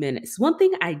a few minutes. One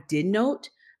thing I did note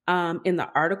in the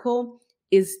article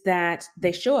is that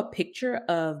they show a picture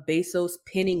of Bezos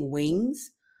pinning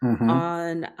wings Mm-hmm.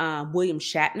 on William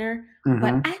Shatner. But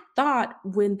Mm-hmm. I thought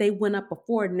when they went up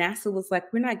before, NASA was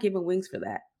like, we're not giving wings for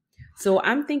that. So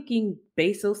I'm thinking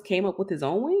Bezos came up with his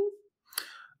own wings.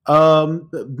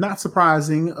 Not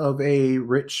surprising of a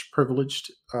rich,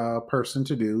 privileged person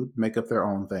to do, make up their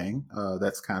own thing.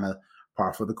 That's kind of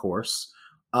par for the course.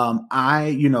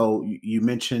 You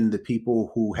mentioned the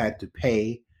people who had to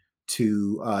pay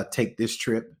to take this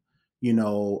trip.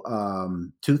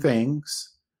 Two things.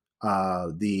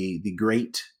 The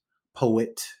great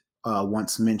poet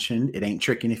once mentioned, "It ain't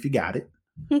tricking if you got it."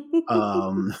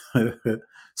 Um,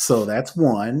 so that's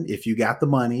one. If you got the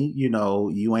money,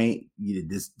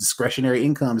 this discretionary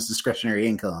income is discretionary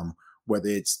income, whether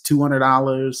it's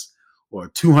 $200 or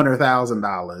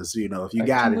 $200,000. If you Or $2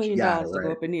 got it, you million got it, dollars to go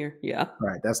right? up in here. Yeah.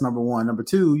 Right. That's number one. Number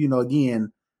two,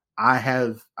 again,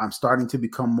 I'm starting to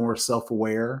become more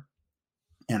self-aware,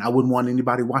 and I wouldn't want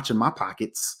anybody watching my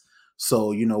pockets.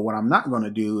 So, what I'm not going to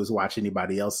do is watch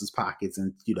anybody else's pockets.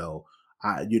 And,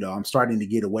 I'm starting to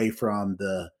get away from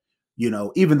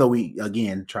even though we,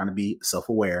 again, trying to be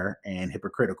self-aware and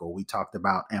hypocritical. We talked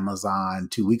about Amazon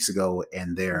 2 weeks ago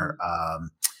and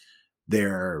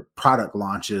their product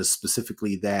launches,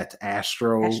 specifically that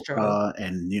Astro. Astro.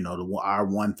 And, our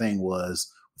one thing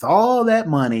was, with all that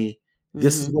money,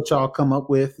 this is what y'all come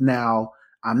up with. Now,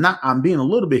 I'm being a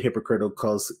little bit hypocritical,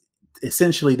 because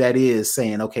essentially that is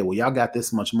saying, okay, well, y'all got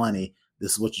this much money.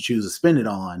 This is what you choose to spend it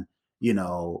on,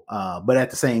 but at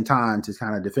the same time, to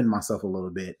kind of defend myself a little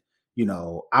bit,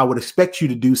 I would expect you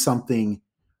to do something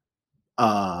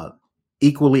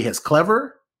equally as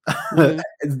clever than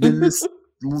this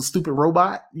little stupid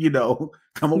robot,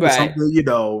 come up with Right.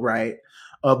 something, right.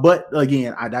 But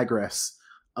again, I digress.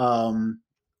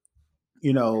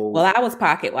 Well, I was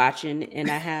pocket watching and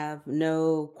I have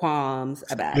no qualms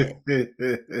about it.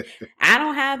 I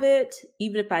don't have it.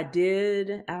 Even if I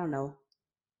did, I don't know.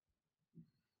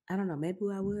 Maybe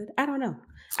I would. I don't know.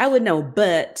 I would know,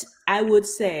 but I would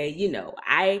say,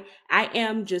 I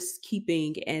am just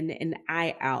keeping an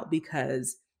eye out,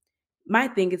 because my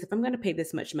thing is, if I'm going to pay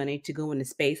this much money to go into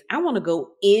space, I want to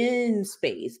go in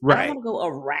space. I don't Right. want to go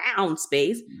around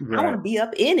space. I want Right. to be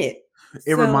up in it.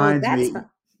 It So reminds that's me.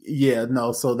 Yeah,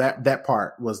 no. So that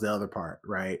part was the other part,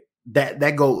 right?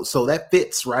 That goes. So that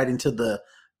fits right into the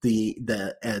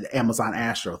Amazon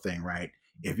Astro thing, right?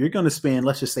 If you're going to spend,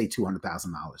 let's just say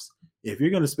 $200,000. If you're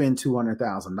going to spend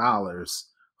 $200,000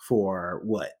 for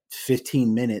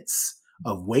 15 minutes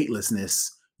of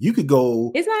weightlessness, you could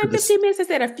go it's not to in 15 minutes. I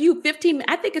said 15.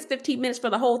 I think it's 15 minutes for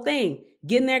the whole thing.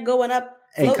 Getting there, going up,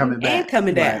 and floating, coming and back,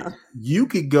 coming right? down. You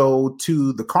could go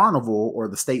to the carnival or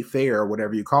the state fair or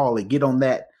whatever you call it, get on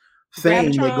that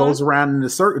thing that Gravitron. goes around in the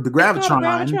circle, the It's called a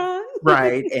Gravitron, Gravitron.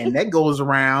 right? And that goes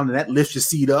around and that lifts your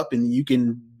seat up and you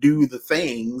can do the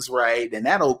things, right? And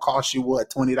that'll cost you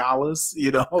 $20,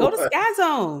 Go to Sky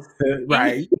Zone.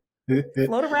 right?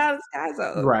 Float around the Sky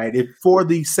Zone. Right. For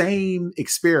the same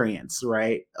experience,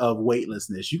 right, of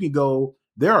weightlessness, you can go.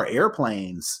 There are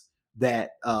airplanes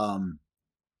that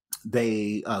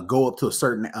they go up to a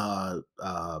certain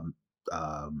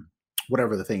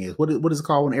whatever the thing is. What is it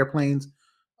called when airplanes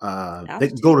they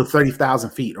go to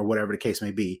 30,000 feet or whatever the case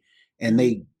may be, and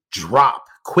they drop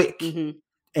quick,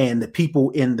 and the people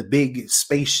in the big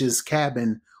spacious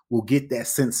cabin will get that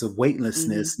sense of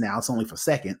weightlessness. Now it's only for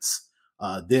seconds.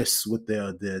 This with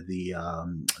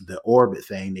the orbit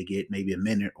thing, they get maybe a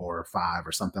minute or 5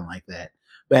 or something like that.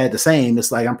 But at the same,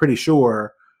 it's like, I'm pretty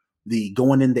sure the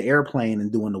going in the airplane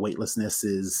and doing the weightlessness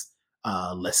is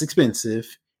less expensive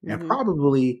and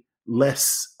probably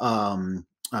less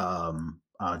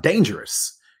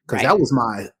dangerous. Because that was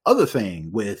my other thing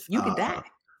with you could die.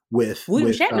 With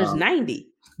William Shatner's 90.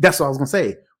 That's what I was gonna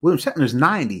say. William Shatner's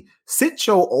 90. Sit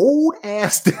your old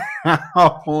ass down.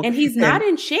 And he's not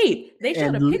in shape. They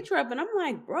showed a picture of it, and I'm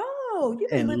like, bro, you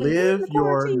can live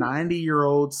your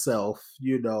 90-year-old self,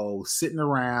 sitting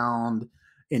around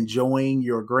enjoying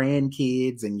your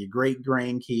grandkids and your great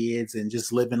grandkids and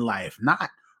just living life, not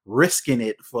risking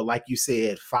it for, like you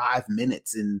said, 5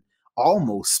 minutes in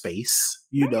almost space,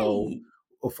 go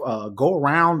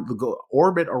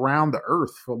orbit around the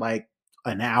earth for like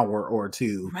an hour or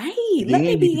two. Right. Then Let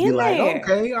me be in like, there.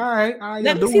 okay, all right.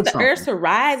 Let me see the Earth's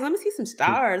horizon. Let me see some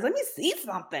stars. Let me see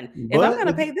something. If I'm going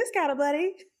to pay this kind of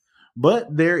money.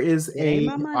 But there is an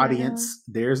audience.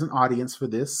 Now. There's an audience for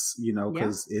this,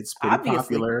 because it's pretty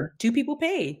popular. 2 people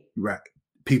paid. Right.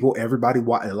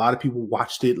 A lot of people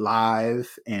watched it live,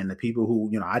 and the people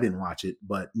who, I didn't watch it,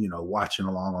 but, watching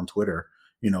along on Twitter,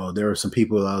 there were some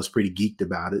people that was pretty geeked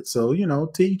about it. So,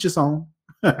 to each his own.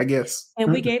 I guess.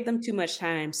 And we gave them too much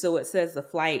time. So it says the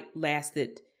flight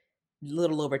lasted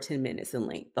little over 10 minutes in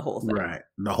length, the whole thing. Right.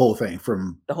 The whole thing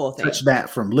from The whole thing. touchdown,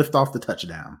 from liftoff to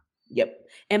touchdown. Yep.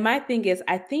 And my thing is,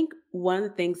 I think one of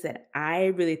the things that I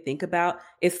really think about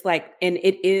is like, and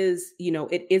it is,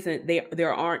 it isn't,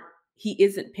 he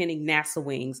isn't pinning NASA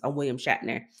wings on William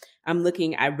Shatner.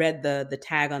 I read the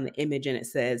tag on the image and it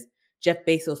says, Jeff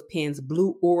Bezos pins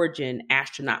Blue Origin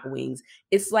astronaut wings.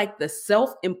 It's like the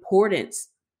self-importance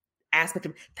aspect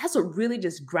of that's what really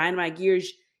just grind my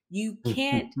gears. You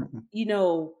can't,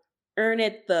 earn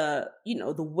it the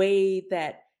way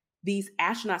that these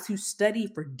astronauts who study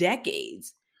for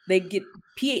decades, they get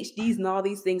PhDs and all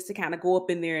these things to kind of go up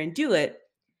in there and do it.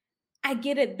 I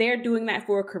get it. They're doing that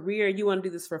for a career. You want to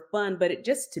do this for fun, but it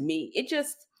just, to me, it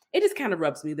just kind of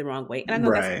rubs me the wrong way. And I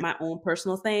know that's my own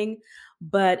personal thing,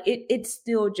 but it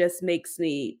still just makes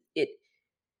me,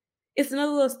 it's one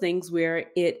of those things where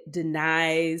it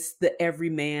denies the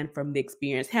everyman from the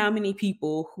experience. How many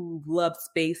people who loved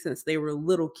space since they were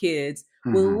little kids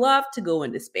will love to go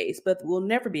into space, but will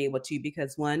never be able to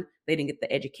because, one, they didn't get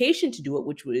the education to do it,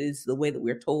 which is the way that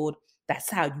we're told that's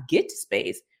how you get to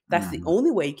space. That's the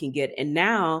only way you can get. And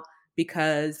now,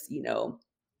 because, you're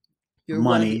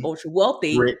one of the ultra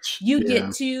wealthy, rich, you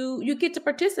get to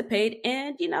participate.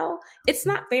 And, it's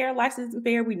not fair. Life isn't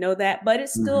fair. We know that, but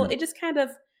it's still, it just kind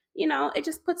of, it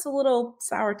just puts a little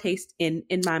sour taste in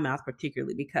my mouth,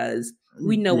 particularly because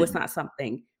we know it's not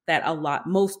something that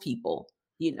most people,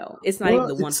 it's not even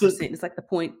the 1%. It's like the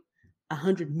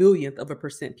 100 millionth of a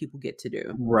percent people get to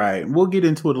do. Right. We'll get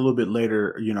into it a little bit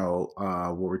later,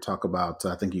 where we talk about,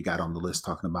 I think you got on the list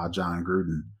talking about John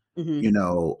Gruden,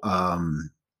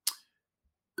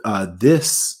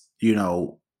 this,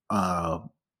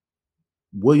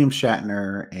 William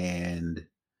Shatner and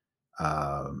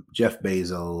Jeff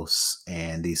Bezos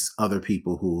and these other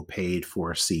people who paid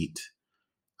for a seat.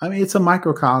 I mean, it's a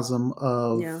microcosm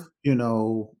of,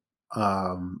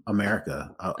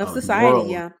 America, of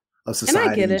society. World, of society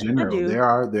and I get in it. general. I do.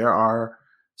 There are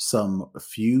some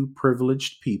few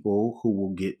privileged people who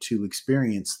will get to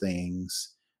experience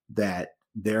things that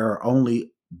there are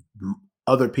only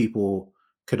other people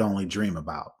could only dream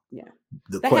about. Yeah.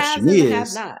 The question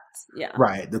is, yeah.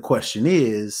 Right. The question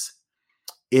is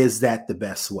that the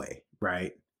best way,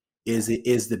 right? Is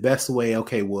the best way?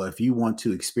 Okay, well, if you want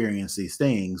to experience these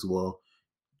things, well,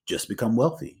 just become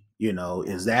wealthy.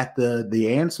 Is that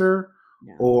the answer?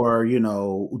 Yeah. Or,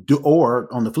 or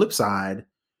on the flip side,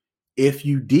 if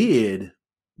you did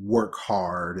work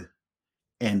hard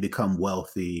and become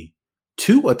wealthy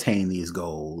to attain these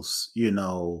goals,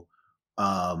 why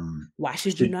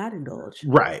should you not indulge?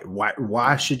 Right.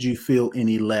 Why should you feel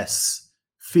any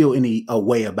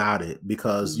way about it?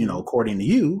 Because, according to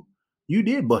you, you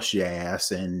did bust your ass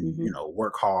and,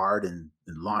 work hard and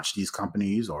launch these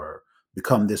companies or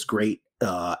become this great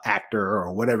actor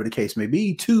or whatever the case may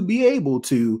be to be able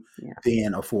to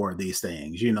then afford these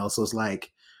things, so it's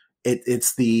like,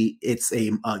 it's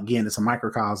a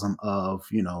microcosm of,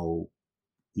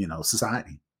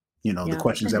 society, the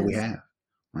questions that we have.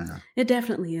 Yeah. It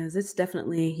definitely is. It's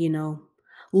definitely,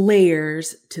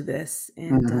 layers to this.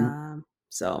 And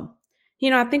so,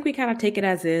 I think we kind of take it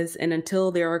as is. And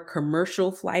until there are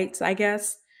commercial flights, I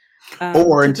guess.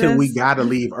 Or until we got to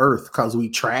leave Earth because we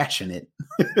trashing it.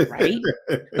 Right.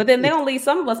 But then they don't leave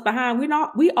some of us behind.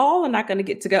 We all are not going to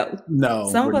get to go. No.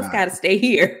 Some of us got to stay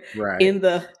here right. in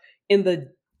the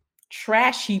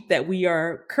trash heap that we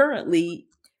are currently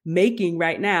making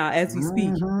right now as we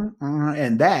speak.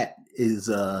 And that is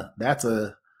that's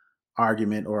a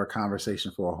argument or a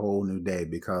conversation for a whole new day,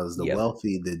 because the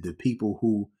wealthy, the people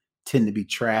who tend to be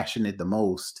trashing it the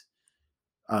most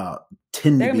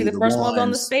tend to be the first ones on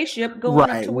the spaceship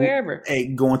going to wherever,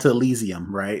 going to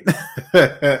Elysium, right?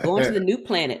 Going to the new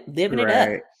planet, living it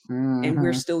up. And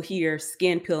we're still here,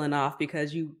 skin peeling off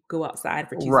because you go outside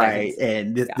for 2 seconds. Right.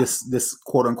 And this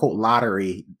quote unquote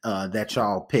lottery that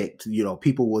y'all picked,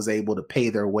 people was able to pay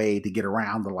their way to get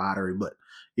around the lottery. But,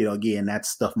 again, that's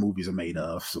stuff movies are made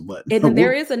of. So, but and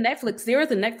there is a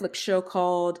Netflix show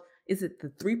called, is it the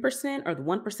 3% or the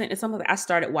 1%? It's something like that. I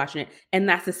started watching it, and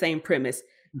that's the same premise.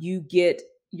 You get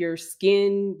your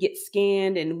skin gets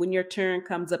scanned, and when your turn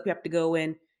comes up, you have to go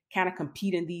and kind of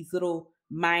compete in these little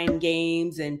mind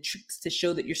games and tricks to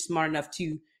show that you're smart enough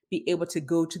to be able to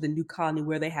go to the new colony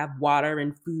where they have water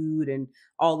and food and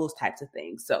all those types of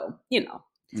things. So,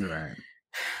 right.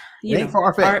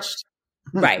 Far-fetched.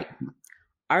 Right.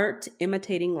 Art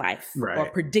imitating life, or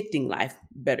predicting life,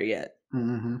 better yet.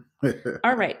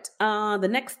 All right. The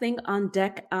next thing on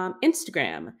deck,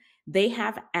 Instagram. They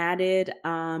have added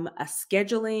a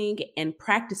scheduling and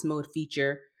practice mode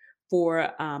feature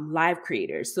for live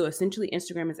creators. So essentially,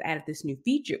 Instagram has added this new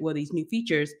feature, well, these new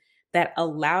features that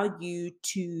allow you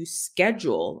to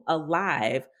schedule a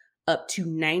live up to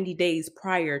 90 days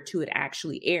prior to it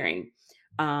actually airing.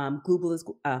 Instagram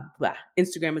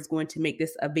is going to make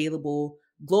this available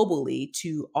globally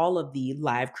to all of the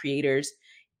live creators.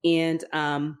 And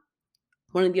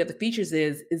one of the other features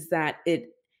is that it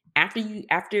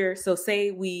so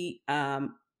say we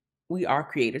are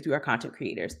creators, we are content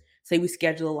creators. Say we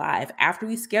schedule a live. After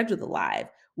we schedule the live,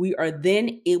 we are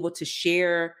then able to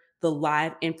share the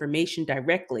live information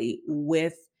directly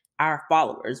with our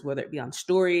followers, whether it be on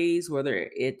stories, whether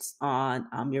it's on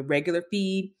your regular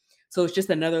feed. So it's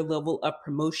just another level of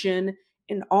promotion.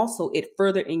 And also it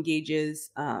further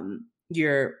engages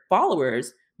your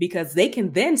followers, because they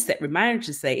can then set reminders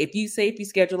to say, if you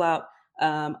schedule out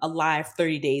a live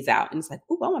 30 days out, and it's like,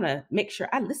 oh, I want to make sure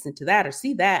I listen to that or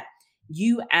see that,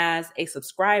 you as a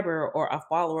subscriber or a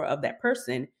follower of that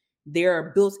person, there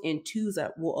are built-in tools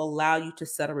that will allow you to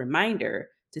set a reminder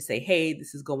to say, hey,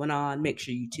 this is going on, make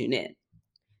sure you tune in.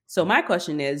 So my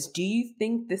question is, do you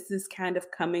think this is kind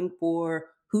of coming for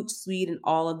Hootsuite and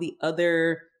all of the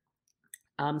other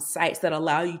sites that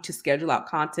allow you to schedule out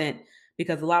content?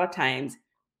 Because a lot of times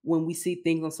when we see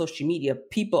things on social media,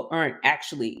 people aren't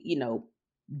actually,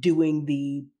 doing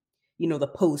the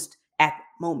post at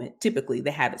the moment. Typically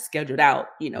they have it scheduled out,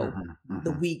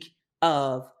 the week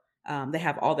of, they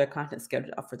have all their content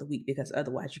scheduled out for the week, because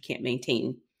otherwise you can't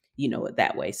maintain, it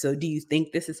that way. So do you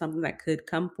think this is something that could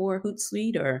come for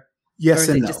Hootsuite, or Yes is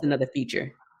and it no. just another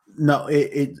feature? No,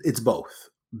 it's both,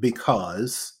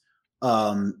 because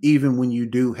even when you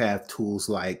do have tools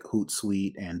like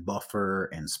Hootsuite and Buffer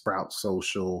and Sprout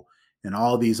Social and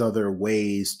all these other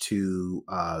ways to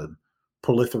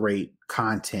proliferate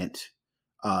content,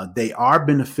 they are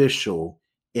beneficial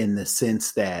in the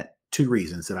sense that two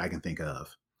reasons that I can think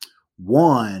of.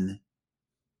 One,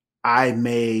 I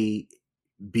may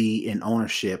be in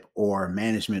ownership or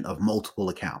management of multiple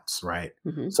accounts, right?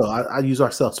 Mm-hmm. So I use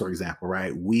ourselves, for example,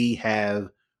 right? We have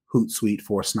Hootsuite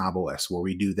for Snob OS, where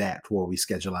we do that, where we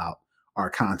schedule out our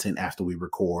content after we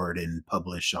record and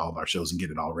publish all of our shows and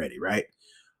get it all ready, right?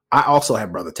 I also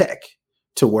have Brother Tech,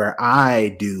 to where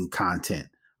I do content.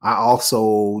 I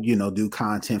also, do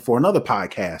content for another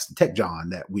podcast, Tech John,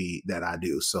 that I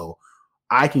do. So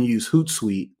I can use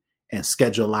Hootsuite and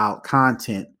schedule out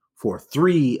content for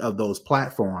 3 of those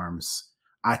platforms.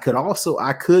 I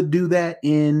could do that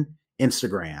in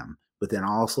Instagram, but then I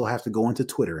also have to go into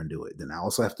Twitter and do it. Then I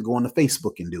also have to go into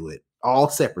Facebook and do it, all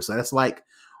separate. So that's like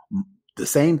the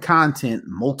same content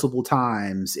multiple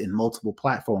times in multiple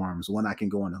platforms, when I can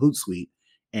go into Hootsuite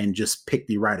and just pick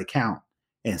the right account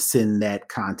and send that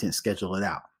content, schedule it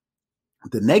out.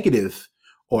 The negative,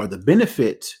 or the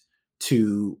benefit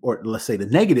to, or let's say the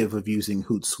negative of using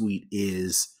Hootsuite,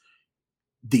 is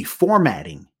the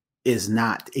formatting is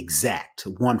not exact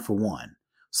one for one.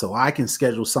 So I can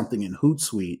schedule something in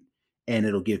Hootsuite and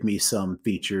it'll give me some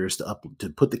features to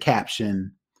put the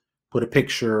caption, put a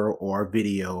picture or a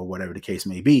video, or whatever the case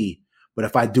may be. But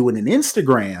if I do it in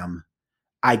Instagram,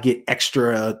 I get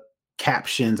extra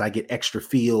captions, I get extra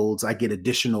fields, I get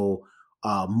additional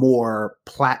more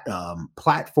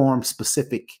platform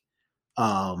specific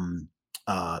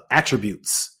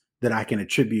attributes that I can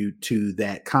attribute to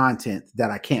that content that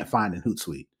I can't find in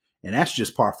Hootsuite. And that's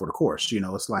just par for the course.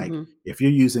 It's like, if you're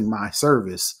using my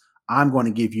service, I'm going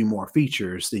to give you more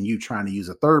features than you trying to use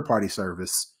a third party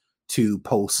service to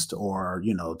post or,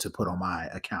 to put on my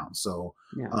account. So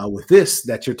with this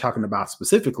that you're talking about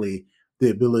specifically, the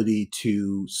ability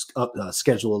to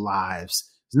schedule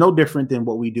lives is no different than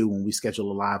what we do when we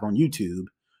schedule a live on YouTube.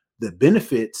 The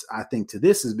benefits, I think, to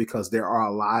this is because there are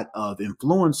a lot of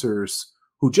influencers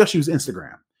who just use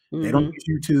Instagram. Mm-hmm. They don't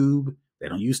use YouTube. They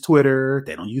don't use Twitter.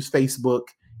 They don't use Facebook.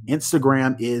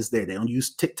 Instagram is there. They don't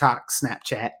use TikTok,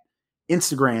 Snapchat,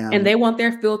 Instagram. And they want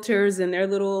their filters and their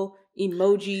little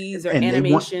emojis or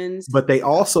animations. But they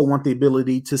also want the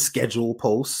ability to schedule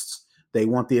posts. They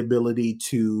want the ability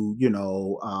to,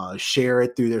 share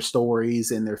it through their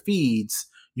stories and their feeds.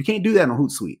 You can't do that on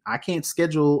Hootsuite. I can't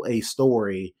schedule a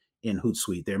story in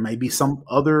Hootsuite. There may be some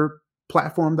other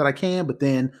platform that I can, but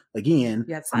then again,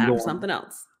 you have to sign up for something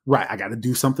else. Right. I got to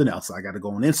do something else. I got to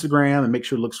go on Instagram and make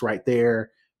sure it looks right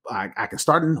there. I can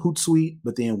start in Hootsuite,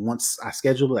 but then once I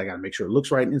schedule it, I got to make sure it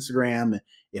looks right in Instagram. And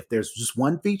if there's just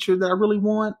one feature that I really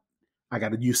want, I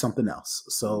got to use something else.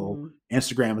 So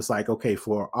Instagram is like, okay,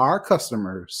 for our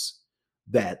customers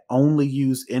that only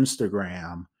use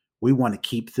Instagram, we want to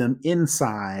keep them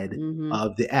inside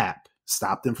of the app,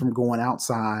 stop them from going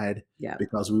outside,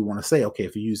 because we want to say, okay,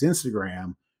 if you use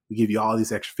Instagram, we give you all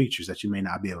these extra features that you may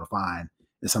not be able to find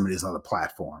in some of these other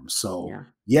platforms. So Yeah.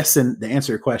 yes, and to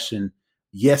answer your question,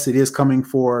 yes, it is coming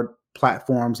for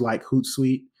platforms like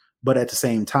Hootsuite, but at the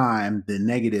same time, the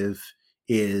negative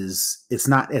is it's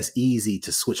not as easy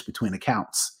to switch between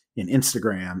accounts in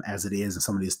Instagram as it is in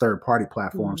some of these third party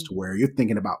platforms, Mhm. to where you're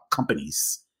thinking about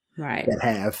companies Right. that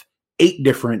have 8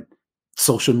 different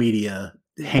social media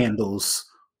Yeah. handles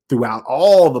throughout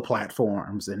all the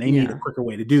platforms, and they need a Yeah. quicker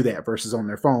way to do that versus on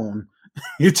their phone.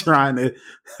 You're trying to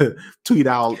tweet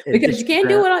out an Because Instagram. you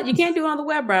can't do it on the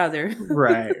web browser.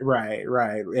 Right.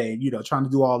 And trying to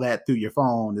do all that through your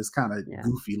phone is kind of Yeah.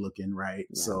 goofy looking, right?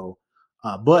 Yeah. So,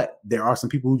 but there are some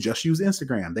people who just use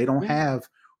Instagram. They don't Yeah. have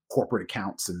corporate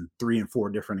accounts and 3 and 4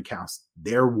 different accounts.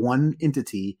 They're one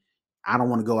entity. I don't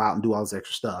want to go out and do all this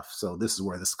extra stuff. So this is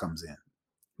where this comes in.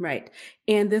 Right.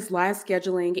 And this live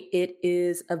scheduling, it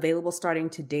is available starting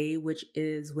today, which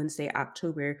is Wednesday,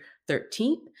 October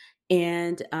 13th.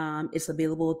 And it's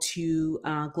available to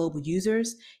global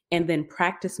users. And then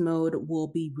practice mode will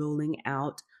be rolling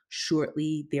out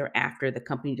shortly thereafter. The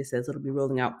company just says it'll be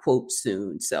rolling out quote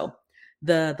soon. So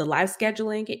the live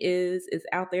scheduling is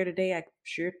out there today. I'm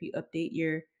sure if you update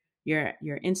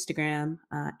your Instagram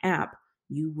app,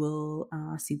 you will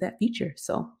see that feature.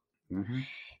 So Mm-hmm.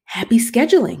 happy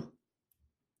scheduling.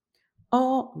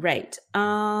 All right.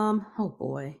 Oh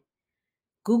boy.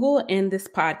 Google and this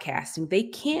podcasting, they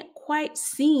can't quite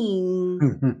seem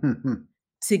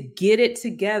to get it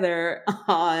together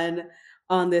on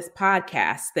this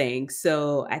podcast thing.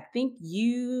 So I think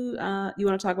you want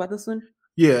to talk about this one?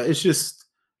 Yeah, it's just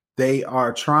they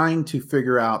are trying to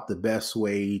figure out the best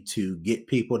way to get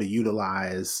people to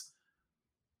utilize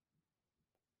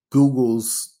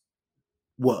Google's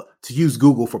to use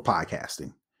Google for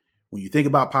podcasting. When you think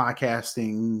about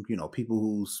podcasting, people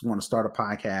who want to start a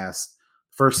podcast,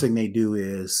 first thing they do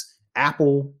is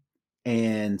Apple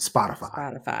and Spotify,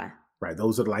 Spotify. right?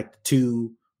 Those are like the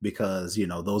two, because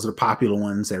those are the popular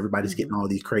ones. Everybody's getting Mhm. all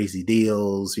these crazy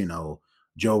deals.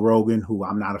 Joe Rogan, who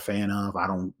I'm not a fan of, I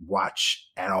don't watch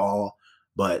at all,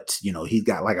 but he's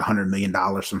got like $100 million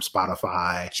from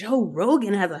Spotify, Joe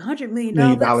Rogan has $100 million.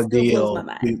 That $1 million still blows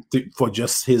my deal mind. for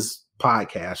just his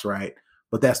podcast, right?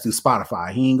 But that's through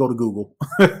Spotify. He ain't go to Google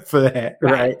for that,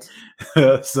 right?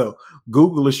 Right. So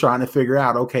Google is trying to figure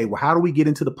out, okay, well, how do we get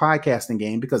into the podcasting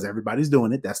game? Because everybody's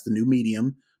doing it. That's the new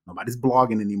medium. Nobody's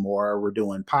blogging anymore. We're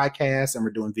doing podcasts and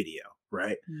we're doing video,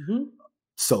 right? Mhm.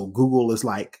 So Google is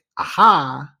like,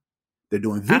 aha, they're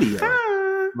doing video,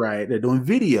 Aha. right? They're doing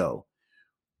video.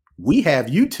 We have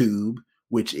YouTube,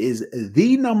 which is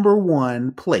the number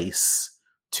one place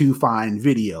to find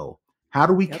video. How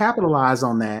do we Yep. capitalize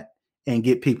on that and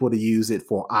get people to use it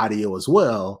for audio as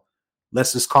well?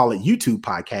 Let's just call it YouTube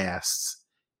podcasts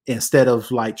instead of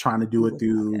like trying to do it Google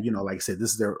through, podcast. like I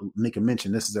said, Nika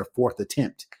mentioned, this is their 4th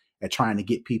attempt at trying to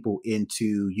get people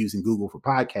into using Google for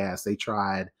podcasts. They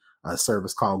tried a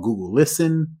service called Google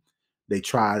Listen. They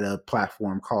tried a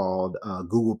platform called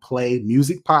Google Play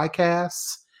Music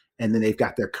Podcasts. And then they've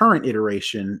got their current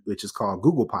iteration, which is called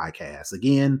Google Podcasts.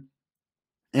 Again,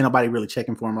 ain't nobody really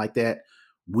checking for them like that.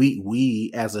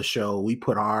 We as a show, we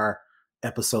put our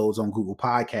episodes on Google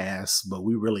Podcasts, but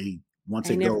we really once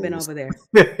I it ain't never been goes, over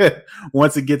there.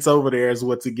 once it gets over there is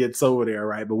once it gets over there,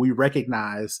 right? But we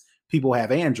recognize people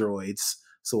have Androids,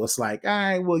 so it's like, all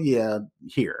right, well, yeah,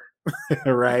 here,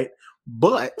 right?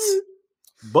 But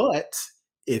but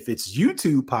if it's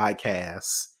YouTube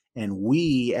podcasts and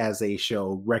we as a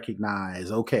show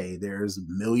recognize, okay, there's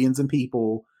millions of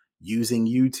people using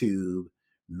YouTube,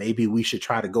 maybe we should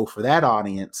try to go for that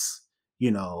audience,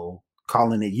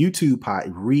 calling it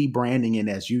rebranding it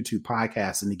as YouTube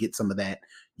podcasts, and to get some of that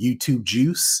YouTube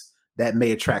juice that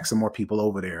may attract some more people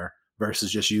over there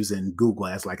versus just using Google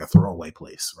as like a throwaway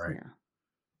place, right? Yeah.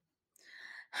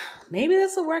 Maybe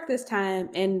this will work this time,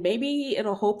 and maybe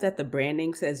it'll hope that the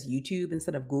branding says YouTube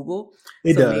instead of Google,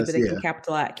 It so maybe does, they can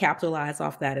yeah. capitalize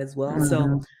off that as well. So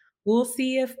Mhm. we'll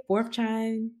see if fourth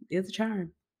chime is a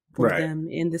charm for Right. them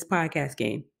in this podcast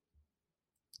game.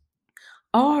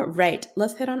 All right,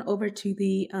 let's head on over to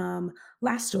the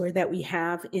last story that we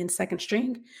have in second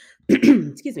string.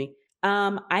 Excuse me.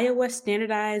 iOS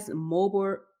standardized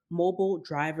mobile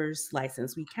driver's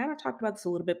license. We kind of talked about this a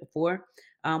little bit before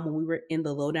when we were in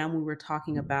the lowdown. We were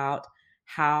talking about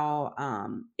how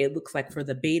it looks like for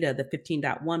the beta, the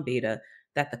 15.1 beta,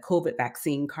 that the COVID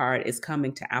vaccine card is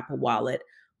coming to Apple Wallet,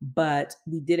 but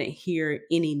we didn't hear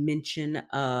any mention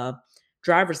of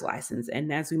driver's license.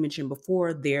 And as we mentioned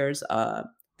before, there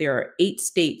are 8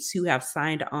 states who have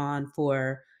signed on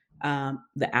for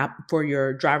the app for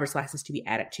your driver's license to be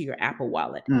added to your Apple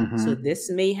Wallet. So Mhm.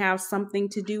 this may have something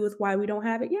to do with why we don't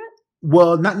have it yet.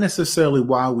 Well, not necessarily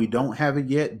why we don't have it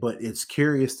yet, but it's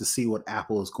curious to see what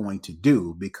Apple is going to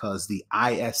do because the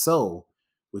ISO,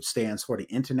 which stands for the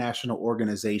International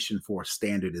Organization for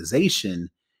Standardization,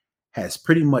 has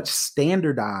pretty much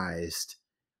standardized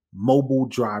mobile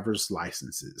driver's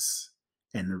licenses.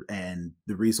 And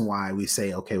the reason why we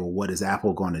say, okay, well, what is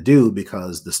Apple going to do?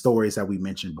 Because the stories that we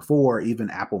mentioned before, even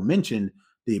Apple mentioned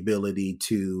the ability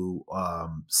to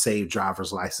save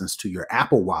driver's license to your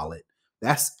Apple Wallet.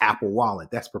 That's Apple Wallet.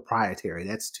 That's proprietary.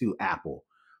 That's to Apple.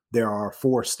 There are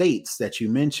 4 states that you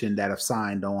mentioned that have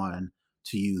signed on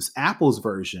to use Apple's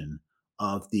version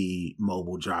of the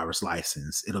mobile driver's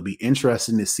license. It'll be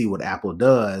interesting to see what Apple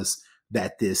does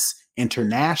that this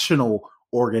international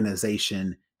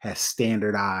organization has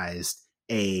standardized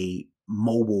a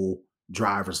mobile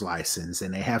driver's license.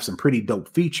 And they have some pretty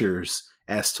dope features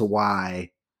as to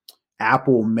why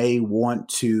Apple may want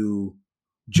to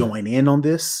join in on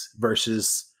this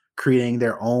versus creating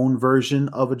their own version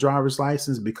of a driver's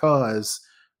license because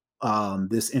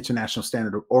this international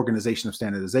standard organization of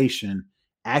standardization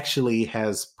actually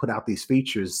has put out these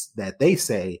features that they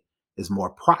say is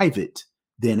more private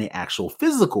than an actual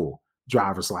physical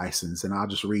driver's license. And I'll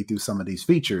just read through some of these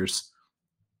features.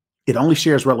 It only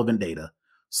shares relevant data.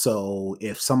 So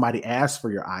if somebody asks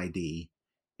for your ID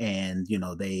and,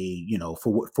 they,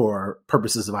 for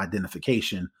purposes of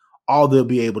identification, all they'll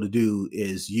be able to do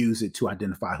is use it to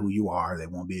identify who you are. They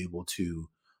won't be able to,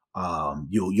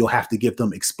 you'll have to give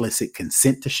them explicit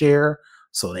consent to share.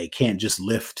 So they can't just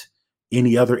lift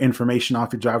any other information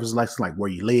off your driver's license, like where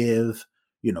you live,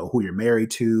 who you're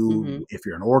married to, if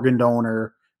you're an organ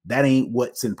donor. That ain't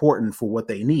what's important for what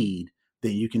they need.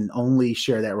 Then you can only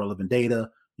share that relevant data.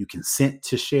 You consent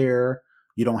to share.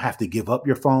 You don't have to give up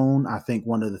your phone. I think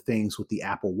one of the things with the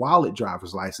Apple Wallet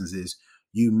driver's license is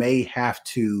you may have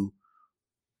to,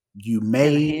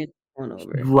 right.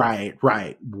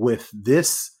 With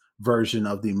this version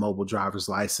of the mobile driver's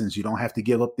license, you don't have to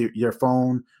give up your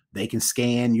phone. They can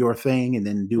scan your thing and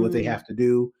then do what they have to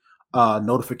do.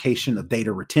 Notification of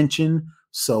data retention.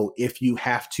 So if you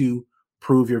have to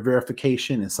prove your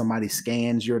verification and somebody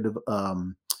scans your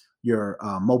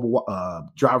mobile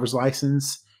driver's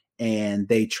license and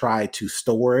they try to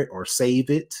store it or save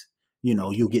it,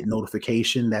 you'll get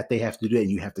notification that they have to do it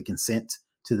and you have to consent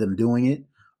to them doing it.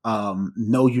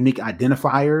 No unique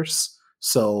identifiers.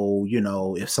 So,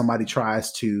 if somebody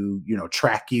tries to,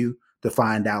 track you to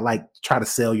find out, like try to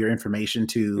sell your information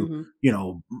to,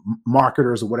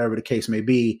 marketers or whatever the case may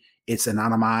be, it's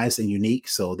anonymized and unique.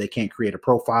 So they can't create a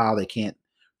profile. They can't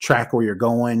track where you're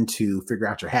going to figure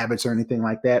out your habits or anything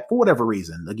like that for whatever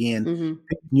reason. Again,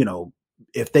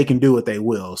 if they can do it, they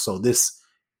will. So this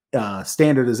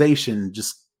standardization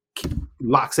just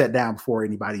locks that down before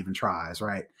anybody even tries,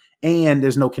 right? And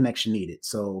there's no connection needed.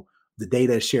 So the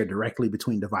data is shared directly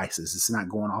between devices. It's not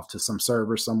going off to some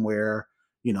server somewhere.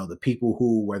 The people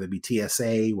who, whether it be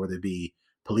TSA, whether it be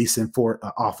police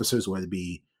officers, whether it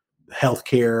be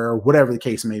healthcare, whatever the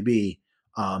case may be,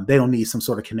 they don't need some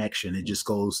sort of connection. It just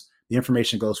goes, the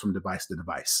information goes from device to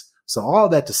device. So all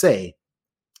that to say,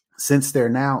 since there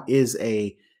now is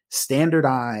a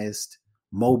standardized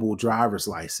mobile driver's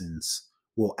license,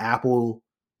 will Apple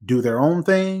do their own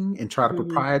thing and try to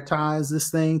proprietize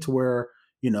this thing to where,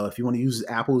 if you want to use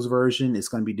Apple's version, it's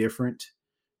going to be different?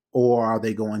 Or are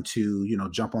they going to,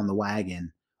 jump on the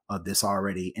wagon of this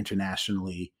already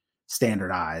internationally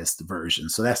standardized version?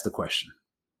 So that's the question,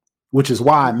 which is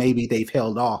why maybe they've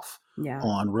held off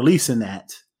on releasing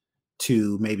that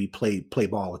to maybe play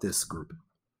ball with this group.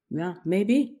 Yeah,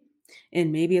 maybe.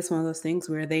 And maybe it's one of those things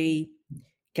where they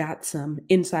got some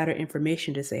insider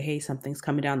information to say, hey, something's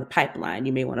coming down the pipeline.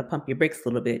 You may want to pump your brakes a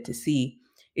little bit to see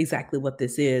exactly what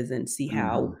this is and see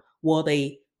how well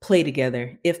they play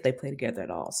together, if they play together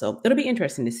at all. So it'll be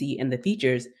interesting to see. And the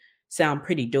features sound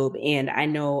pretty dope. And I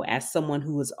know, as someone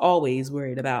who is always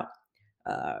worried about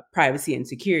privacy and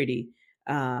security,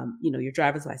 your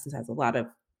driver's license has a lot of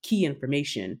key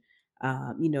information,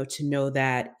 to know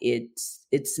that it's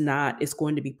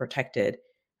going to be protected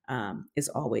is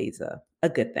always a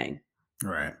good thing.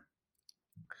 Right.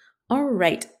 All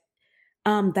right.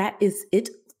 That is it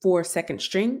for Second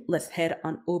String. Let's head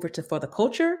on over to For the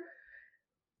Culture.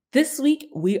 This week,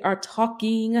 we are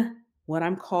talking what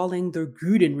I'm calling the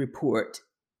Gruden Report.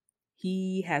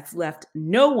 He has left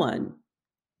no one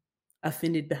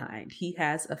offended behind. He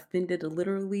has offended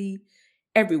literally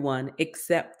everyone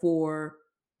except for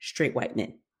straight white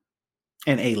men.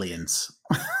 And aliens.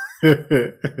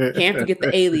 Can't forget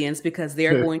the aliens, because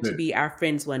they're going to be our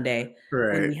friends one day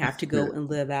when we have to go and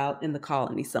live out in the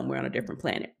colony somewhere on a different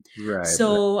planet. Right.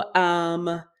 So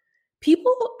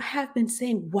people have been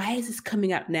saying, why is this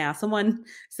coming out now? Someone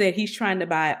said he's trying to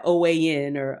buy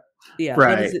OAN or what is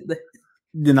Right. it?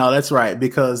 That's right.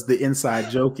 Because the inside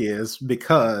joke is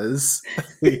because,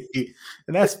 and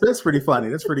that's pretty funny.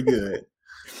 That's pretty good.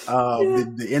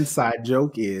 The inside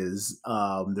joke is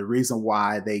the reason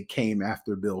why they came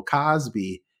after Bill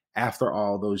Cosby after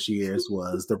all those years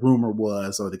was the rumor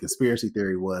was, or the conspiracy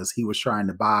theory was, he was trying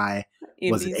to buy,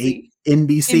 was it NBC.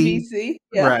 NBC? NBC.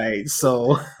 Yeah. Right.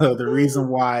 So the reason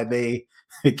why they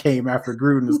came after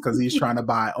Gruden is because he's trying to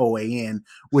buy OAN,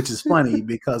 which is funny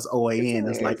because OAN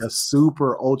is like a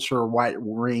super ultra white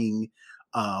ring,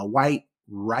 white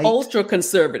right, ultra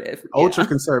conservative. ultra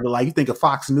conservative. Like you think of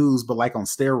Fox News, but like on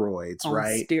steroids, On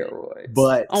right? steroids.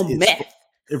 But on it's meth.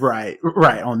 Right,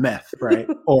 on meth, right,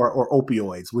 or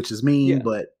opioids, which is mean,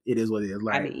 but it is what it is.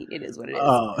 Right? I mean, it is what it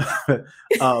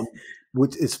is.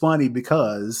 Which is funny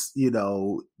because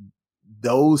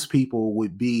those people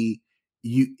would be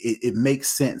it makes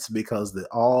sense because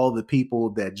all the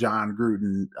people that John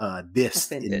Gruden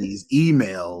dissed in these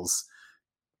emails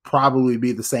probably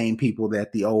be the same people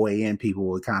that the OAN people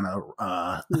would kind of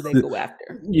who they go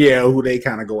after. Yeah, who they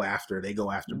kind of go after. They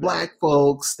go after Black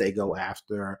folks. They go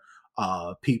after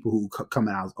people who come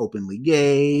out as openly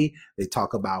gay. They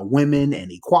talk about women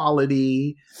and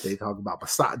equality. They talk about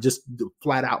just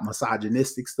flat out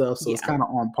misogynistic stuff. So it's kind of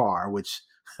on par, which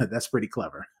that's pretty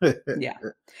clever. Yeah.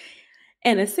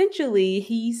 And essentially,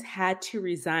 he's had to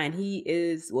resign. He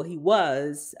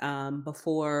was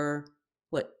before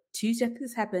Tuesday. I think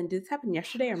this happened. Did this happen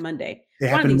yesterday or Monday? It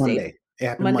happened Monday. It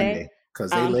happened Monday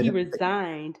because he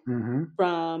resigned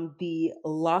from the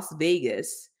Las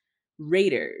Vegas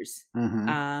Raiders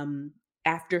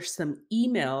after some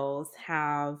emails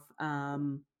have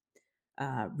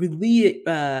really,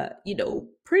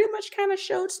 pretty much kind of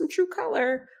showed some true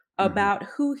color about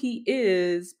who he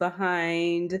is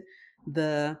behind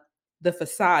the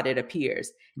facade, it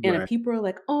appears. And people are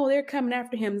like, oh, they're coming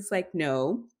after him. It's like,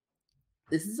 no,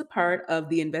 this is a part of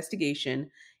the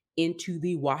investigation into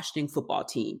the Washington football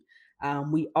team.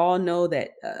 We all know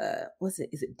that is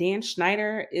it Dan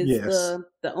Schneider is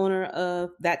the owner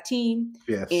of that team.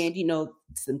 Yes. And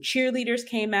some cheerleaders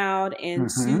came out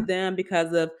and sued them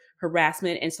because of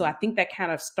harassment. And so I think that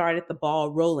kind of started the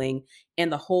ball rolling,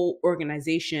 and the whole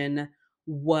organization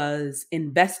was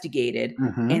investigated,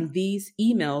 and these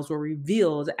emails were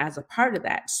revealed as a part of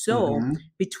that. So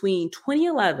between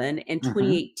 2011 and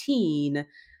 2018,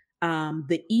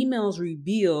 the emails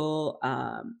reveal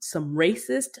some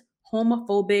racist,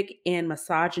 homophobic, and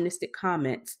misogynistic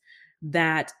comments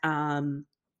that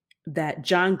that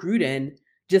John Gruden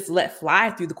just let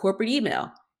fly through the corporate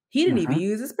email. He didn't even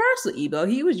use his personal email.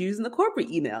 He was using the corporate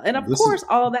email. And of course,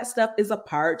 all of that stuff is a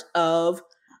part of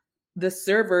the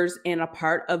servers and a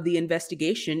part of the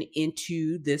investigation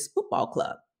into this football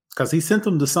club. Because he sent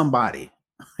them to somebody.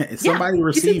 Somebody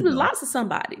received he sent them to lots of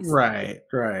somebodies. Right.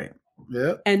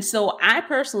 Yep. And so I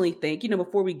personally think,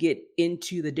 before we get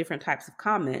into the different types of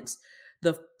comments,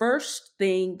 the first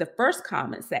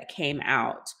comments that came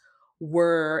out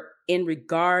were in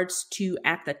regards to,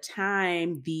 at the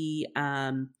time, the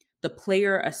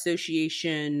Player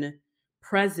Association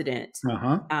president,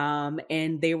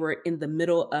 and they were in the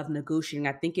middle of negotiating.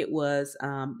 I think it was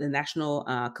the National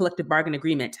Collective Bargain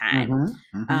Agreement time,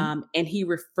 and he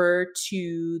referred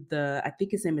to I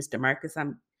think his name is DeMarcus.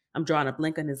 I'm drawing a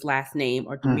blank on his last name,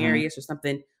 or Demarius or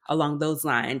something along those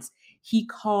lines. He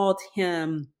called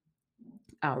him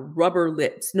rubber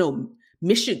lips. No,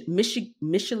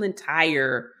 Michelin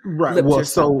tire lips or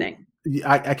something.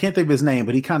 I can't think of his name,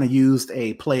 but he kind of used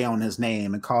a play on his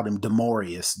name and called him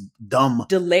Demorius, dumb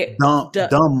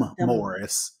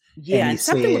Morris. Yeah, and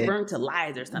something referring to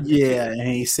lies or something. Yeah, and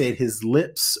he said his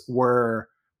lips were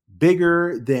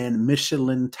bigger than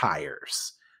Michelin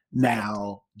tires.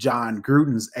 Now, John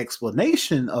Gruden's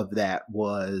explanation of that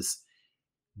was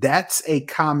that's a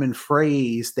common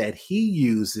phrase that he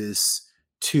uses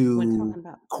to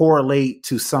correlate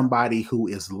to somebody who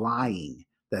is lying,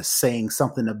 that's saying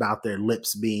something about their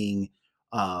lips being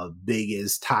big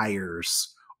as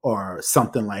tires or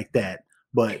something like that.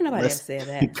 But nobody ever say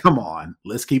that. Come on,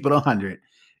 let's keep it 100.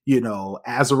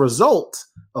 As a result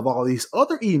of all these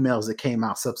other emails that came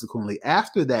out subsequently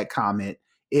after that comment,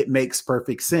 it makes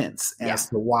perfect sense as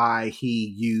to why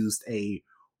he used a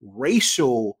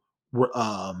racial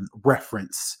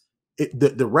reference.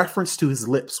 The reference to his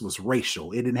lips was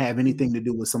racial. It didn't have anything to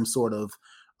do with some sort of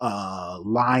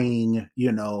lying,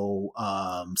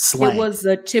 slang. It was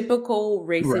the typical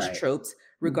racist tropes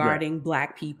regarding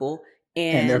Black people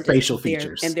And their and facial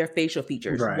features. their facial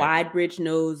features, Right. wide bridge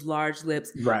nose, large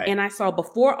lips. Right. And I saw,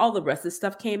 before all the rest of this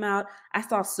stuff came out, I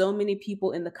saw so many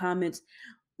people in the comments,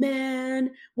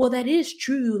 man, well, that is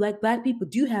true. Like, Black people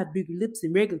do have bigger lips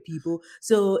than regular people,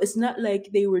 so it's not like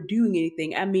they were doing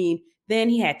anything. I mean, then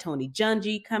he had Tony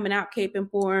Dungy coming out caping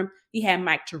for him. He had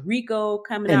Mike Tirico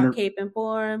coming out caping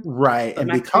for him. Right. But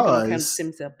And Mike Tirico don't because consider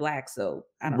himself Black, so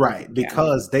I don't know if he right, can count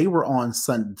because they were on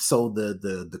Sun. So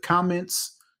the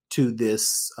comments to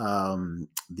this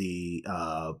the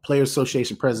Players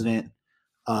Association president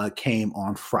came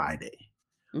on Friday.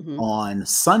 him. On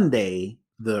Sunday,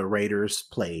 the Raiders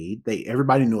played.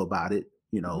 Everybody knew about it.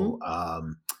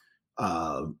 John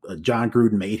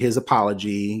Gruden made his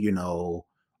apology. And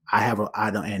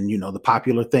the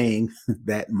popular thing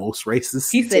that most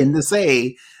racists tend to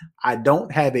say, I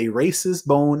don't have a racist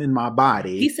bone in my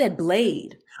body. He said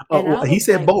blade. He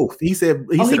said both. He said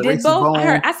he a did racist both. bone.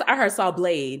 I heard saw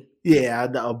blade. Yeah,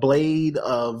 a blade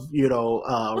of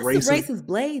What's racist. the racist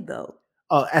blade though?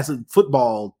 As a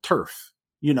football turf,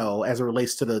 as it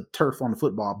relates to the turf on the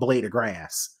football, blade of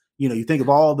grass. You think of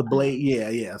all the blade.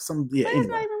 It's not even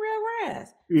real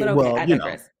grass. But okay, I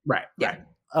digress. Right. Yeah.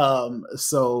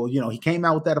 So he came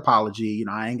out with that apology.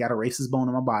 I ain't got a racist bone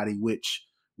in my body. Which,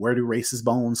 where do racist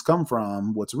bones come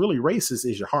from? What's really racist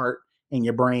is your heart and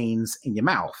your brains and your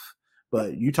mouth.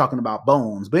 But you're talking about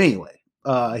bones. But anyway,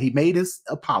 he made his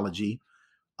apology.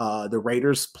 The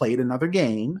Raiders played another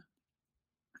game.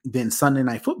 Then Sunday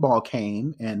Night Football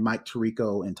came, and Mike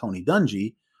Tirico and Tony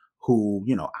Dungy, who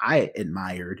I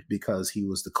admired because he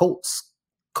was the Colts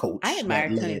coach. I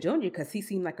admired Tony Dungy because he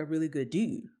seemed like a really good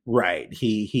dude. Right.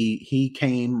 He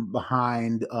came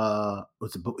behind.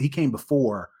 He came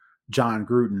before John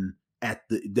Gruden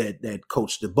that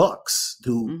coached the Bucks.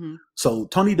 So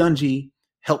Tony Dungy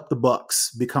helped the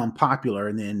Bucks become popular,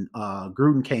 and then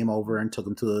Gruden came over and took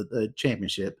them to the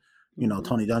championship.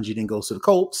 Tony Dungy didn't go to the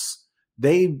Colts.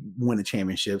 They win a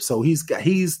championship. So he's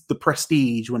the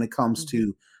prestige when it comes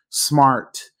to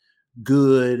smart,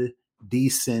 good,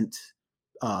 decent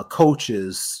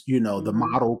coaches, the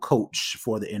model coach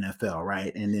for the NFL,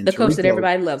 right? And then the coach that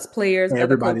everybody loves, players,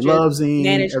 everybody coaches, loves him,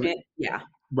 management.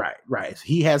 Right.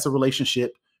 He has a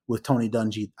relationship with Tony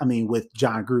Dungy. With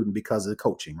John Gruden because of the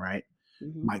coaching, right?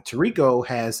 Mm-hmm. Mike Tirico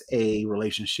has a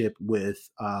relationship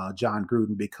with John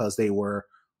Gruden because they were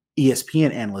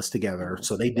ESPN analysts together.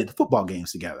 So they did the football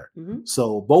games together. Mm-hmm.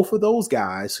 So both of those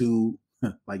guys who,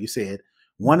 like you said,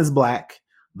 one is Black,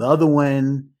 the other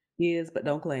one is, but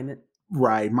don't claim it.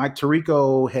 Right. Mike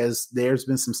Tirico there's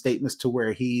been some statements to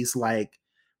where he's like,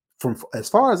 from as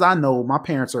far as I know, my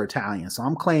parents are Italian, so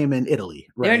I'm claiming Italy.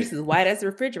 Right? They're just as white as the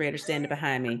refrigerator standing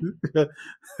behind me.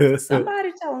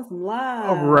 Somebody telling some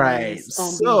lies. Right.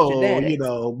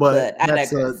 So, but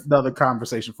that's another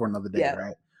conversation for another day,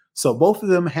 right? So both of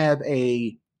them have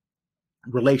a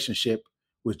relationship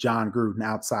with John Gruden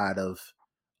outside of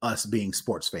us being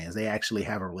sports fans. They actually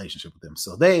have a relationship with him.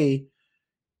 So they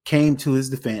came to his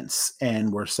defense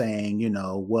and were saying,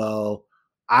 well,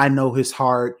 I know his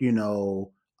heart,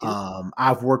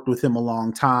 I've worked with him a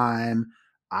long time.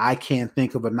 I can't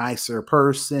think of a nicer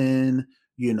person.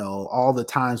 All the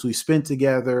times we spent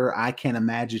together, I can't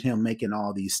imagine him making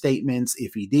all these statements.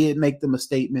 If he did make them as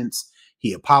statements,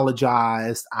 he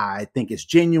apologized. I think it's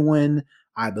genuine.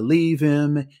 I believe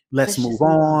him. Let's move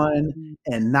on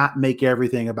and not make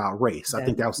everything about race. I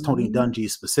think that was Tony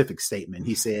Dungy's specific statement.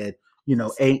 He said,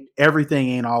 everything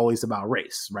ain't always about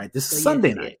race, right? This is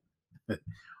Sunday night.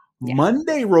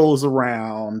 Monday rolls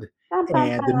around,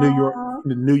 and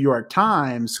the New York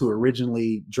Times, who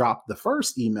originally dropped the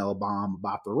first email bomb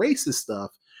about the racist stuff,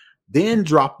 then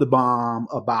dropped the bomb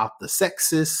about the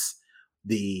sexist,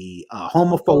 the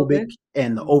homophobic,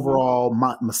 and the overall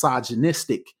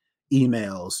misogynistic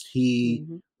emails.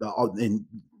 And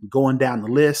going down the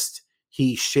list,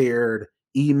 he shared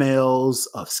emails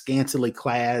of scantily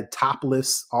clad,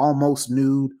 topless, almost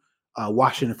nude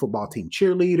Washington football team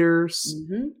cheerleaders.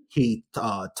 Mm-hmm. He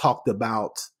talked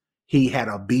about he had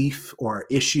a beef or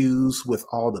issues with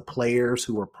all the players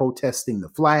who were protesting the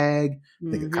flag.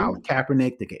 Think of Colin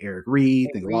Kaepernick, think of Eric Reed,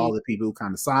 think of all the people who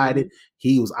kind of sided.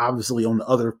 He was obviously on the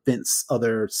other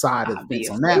side of the fence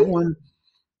on that one.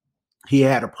 He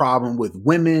had a problem with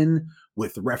women,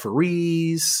 with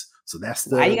referees. So that's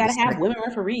why you gotta have women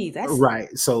referees. That's right.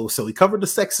 So he covered the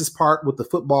sexist part with the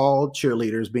football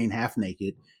cheerleaders being half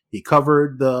naked. He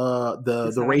covered the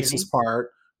racist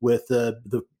part with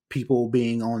the people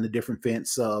being on the different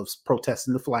fence of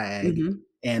protesting the flag. Mm-hmm.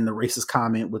 and the racist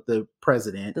comment with the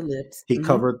president. The lips. He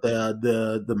covered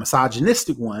the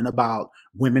misogynistic one about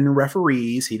women and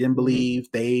referees. He didn't believe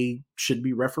they should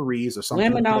be referees or something.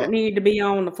 Women don't need to be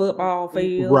on the football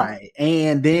field. Right.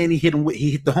 And then he hit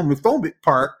the homophobic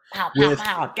part with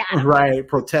right,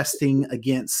 protesting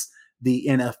against the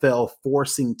NFL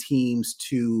forcing teams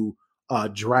to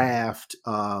draft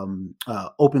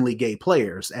openly gay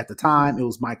players. At the time, it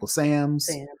was Michael Sams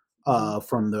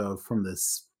from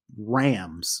the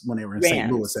Rams when they were in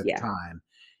St. Louis at the time.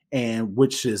 And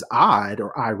which is odd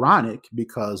or ironic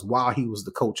because while he was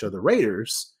the coach of the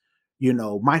Raiders,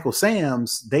 Michael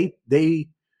Sams,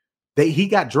 he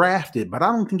got drafted, but I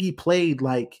don't think he played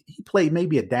he played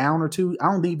maybe a down or two.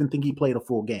 I don't even think he played a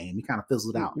full game. He kind of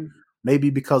fizzled out, maybe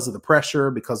because of the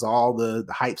pressure, because of all the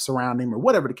hype surrounding him or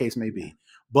whatever the case may be.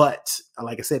 But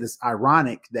like I said, it's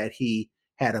ironic that he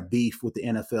had a beef with the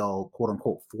NFL, quote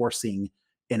unquote, forcing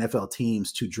NFL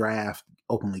teams to draft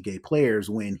openly gay players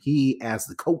when he, as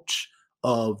the coach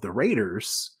of the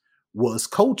Raiders, was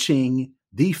coaching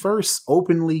the first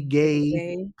openly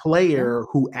gay player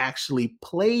who actually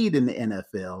played in the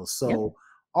NFL. So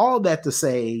all that to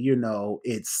say,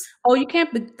 it's... Oh, you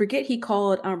can't forget he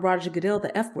called Roger Goodell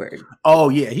the F word. Oh,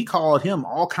 yeah. He called him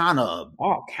all kinds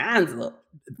of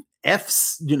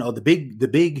F's, the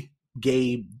big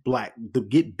gay black, the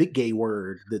big gay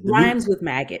word. The rhymes with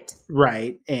maggot.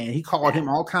 Right. And he called him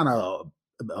all kind of,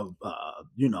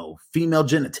 female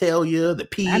genitalia, the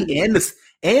P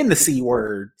and the C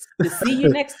word. The see you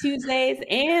next Tuesdays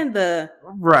and the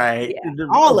right. Yeah,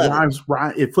 all of rhymes.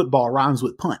 If football rhymes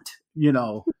with punt,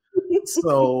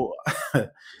 so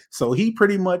so he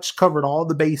pretty much covered all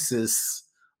the bases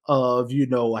of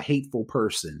a hateful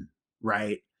person,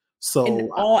 right? So in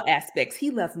all aspects,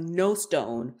 he left no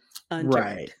stone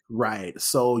unturned. Right.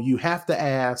 So you have to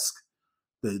ask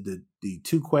the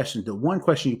two questions. The one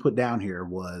question you put down here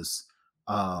was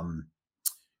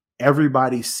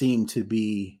everybody seemed to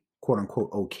be, quote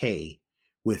unquote, okay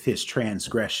with his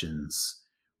transgressions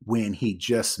when he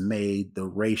just made the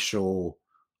racial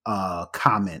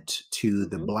comment to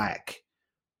the Black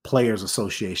Players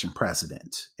Association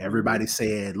president. Everybody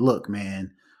said, look,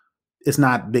 man, it's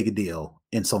not big a deal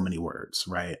in so many words,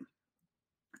 right?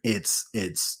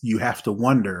 It's you have to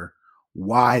wonder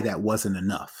why that wasn't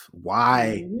enough.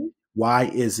 Why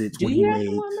is it when he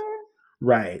made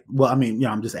right? Well, I mean,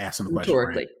 I'm just asking the question.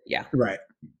 Right? Yeah. Right.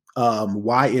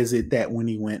 Why is it that when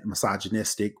he went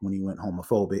misogynistic, when he went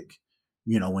homophobic,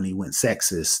 when he went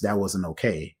sexist, that wasn't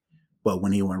okay? But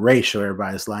when he went racial,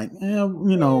 everybody's like, what are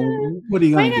you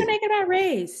going to do? Make it about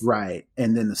race. Right.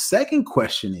 And then the second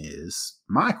question is,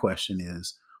 my question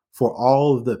is, for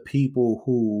all of the people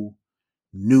who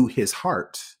knew his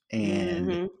heart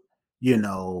and,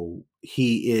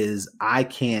 he is, I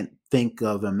can't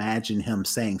imagine him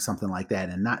saying something like that.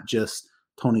 And not just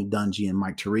Tony Dungy and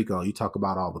Mike Tirico. You talk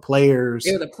about all the players.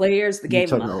 They were the players that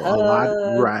gave him a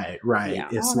hug. Right. Yeah,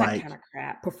 it's all like, that kind of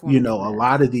crap. A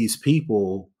lot of these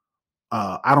people,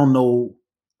 I don't know.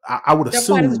 I would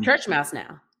assume they're quiet as a church mouse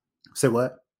now. Say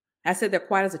what? I said they're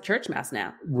quiet as a church mouse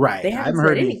now. Right. They I haven't haven't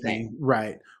heard said anything.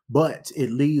 Right. But it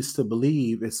leads to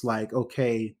believe it's like,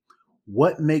 okay,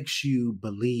 what makes you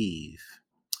believe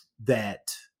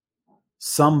that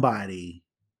somebody,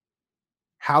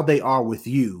 how they are with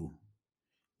you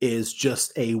is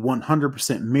just a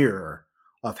 100% mirror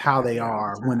of how they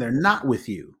are when they're not with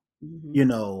you?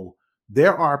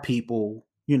 There are people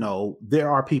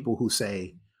who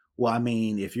say, well, I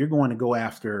mean, if you're going to go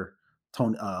after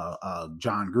John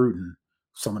Gruden,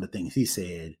 some of the things he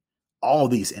said, all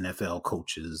these NFL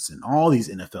coaches and all these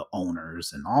NFL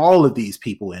owners and all of these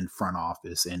people in front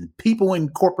office and people in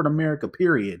corporate America,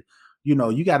 period,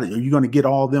 are you going to get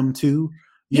all of them too?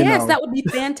 Yes, that would be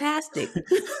fantastic.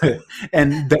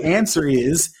 And the answer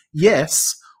is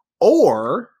yes,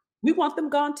 or we want them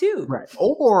gone too. Right.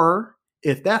 Or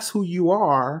if that's who you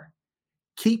are,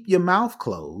 keep your mouth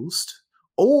closed.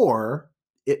 Or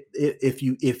if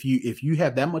you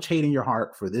have that much hate in your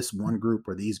heart for this one group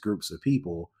or these groups of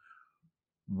people,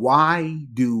 why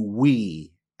do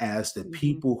we, as the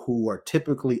people who are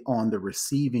typically on the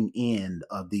receiving end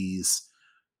of these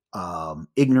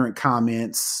ignorant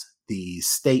comments, these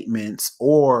statements,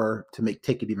 or to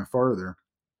take it even further,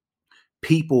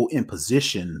 people in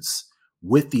positions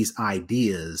with these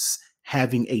ideas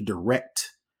having a direct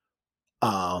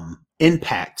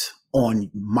impact on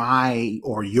my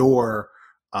or your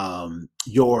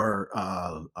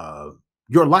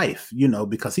life,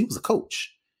 because he was a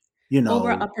coach,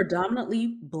 over a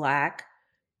predominantly Black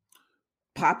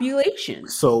population.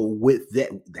 So with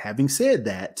that, having said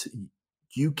that,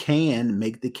 you can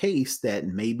make the case that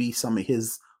maybe some of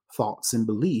his thoughts and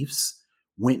beliefs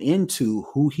went into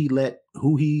who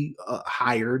he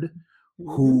hired,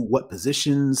 Mhm. what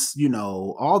positions,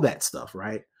 all that stuff,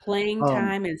 right? Playing Um,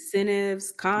 time,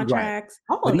 incentives, right. contracts,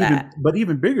 all But of even that. but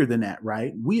even bigger than that,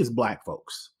 right? We as Black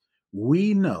folks,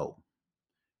 we know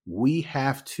we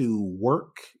have to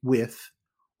work with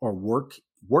or work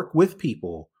with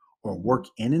people or Mhm. work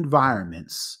in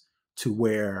environments to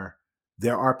where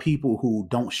there are people who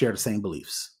don't share the same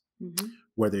beliefs, Mhm.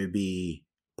 whether it be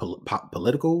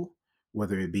political,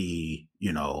 whether it be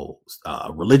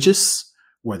religious,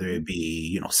 whether it Mhm.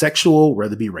 be sexual,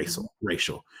 whether it be Mhm.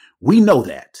 racial. We know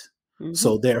that.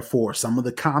 So Mhm. therefore, some of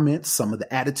the comments, some of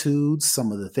the attitudes,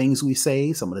 some of the things we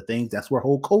say, some of the things, that's where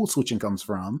whole code switching comes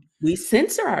from. We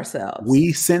censor ourselves.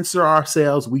 We censor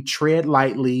ourselves, we tread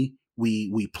lightly,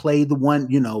 we play the one,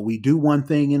 we do one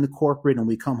thing in the corporate and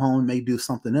we come home and may do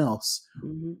something else.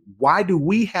 Mhm. Why do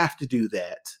we have to do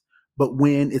that? But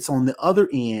when it's on the other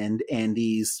end and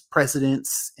these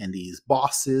presidents and these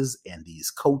bosses and these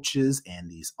coaches and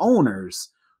these owners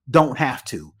don't have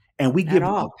to, and we At give them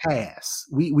all. a pass,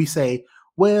 we say,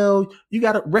 well, you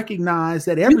got to recognize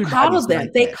that You coddle everybody's them.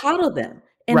 like They that. coddle them.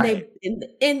 And Right.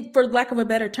 they and for lack of a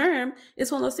better term,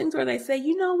 it's one of those things where they say,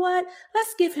 "You know what?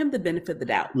 Let's give him the benefit of the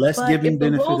doubt." Let's But give if him the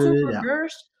benefit roles of were the doubt.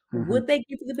 reversed, Mhm. would they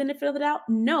give you the benefit of the doubt?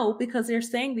 No, because they're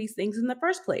saying these things in the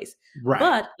first place. Right.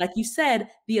 But like you said,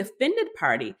 the offended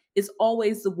party is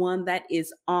always the one that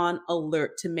is on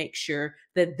alert to make sure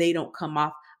that they don't come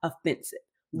off offensive.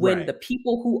 When Right. the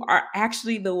people who are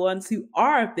actually the ones who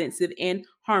are offensive and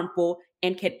harmful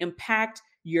and can impact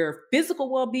your physical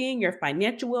well-being, your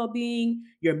financial well-being,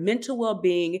 your mental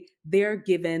well-being, they're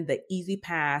given the easy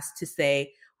pass to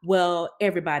say, well,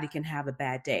 everybody can have a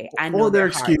bad day. I know Or their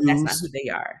they're heart. That's not who excused, they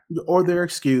are. or they're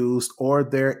excused, or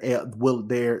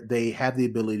they have the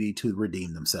ability to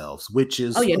redeem themselves, which Oh,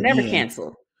 is yeah, never again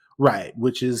cancel. right,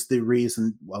 which is the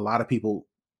reason a lot of people,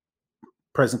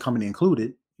 present company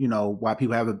included, why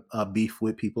people have a beef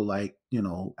with people, like,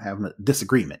 having a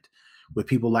disagreement with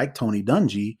people like Tony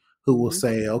Dungy, who will Mhm.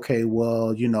 say, okay,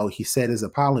 well, he said his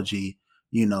apology,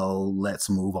 let's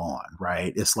move on,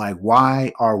 right? It's like,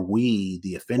 why are we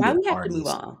the Why offended we have to move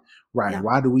parties? on? Right. Yeah.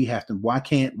 Why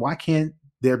can't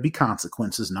there be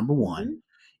consequences? Number one,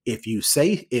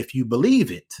 Mhm. if you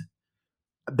believe it,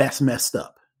 that's messed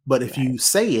up. But if Right. you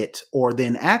say it or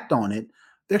then act on it,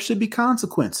 there should be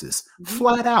consequences. Mhm.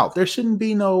 Flat out. There shouldn't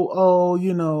be no,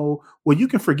 oh, well, you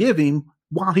can forgive him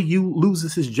while he you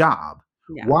loses his job.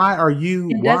 Yeah. Why are you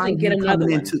And why are doesn't get you another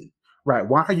coming one. into right?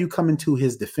 Why are you coming to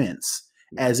his defense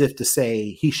Yeah. as if to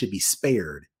say he should be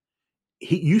spared?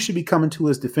 You should be coming to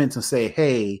his defense and say,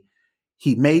 hey,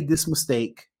 he made this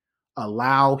mistake.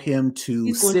 Allow him to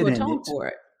He's going to sit in atone it for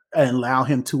it. and allow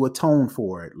him to atone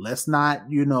for it. Let's not,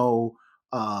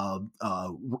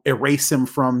 erase him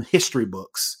from history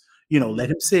books. Let Mhm.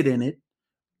 him sit in it.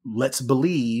 Let's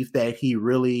believe that he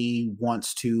really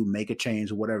wants to make a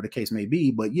change or whatever the case may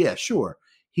be. But yeah, sure,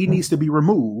 he needs to be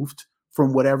removed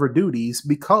from whatever duties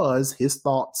because his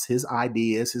thoughts, his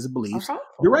ideas, his Are beliefs harmful.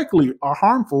 directly are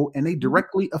harmful and they Mhm.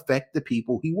 directly affect the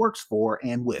people he works for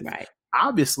and with. Right.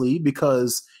 Obviously,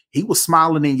 because he was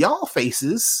smiling in y'all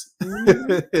faces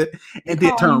Mhm. And and then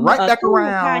call turned you right a back tool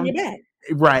behind your around, back.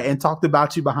 right, and talked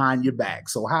about you behind your back.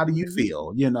 So how do you Mhm.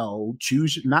 feel?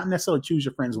 Choose, not necessarily choose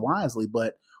your friends wisely,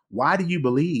 but why do you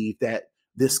believe that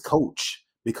this coach,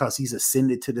 because he's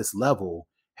ascended to this level,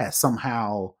 has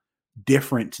somehow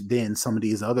different than some of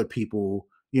these other people,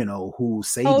 who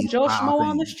say Oh, these Joe wild Schmo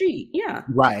on the things? street. Yeah.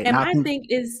 Right. And And I my think thing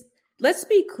is, let's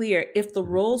be clear, if the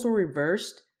roles were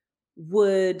reversed,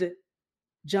 would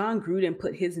John Gruden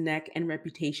put his neck and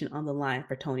reputation on the line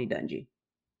for Tony Dungy?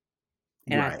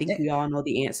 And I right. think we all know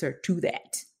the answer to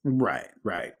that. Right,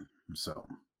 right. So,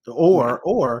 Yeah.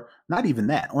 or not even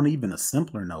that. On even a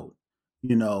simpler note,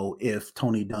 if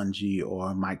Tony Dungy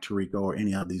or Mike Tirico or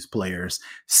any of these players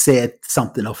said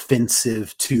something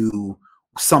offensive to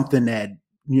something that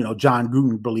John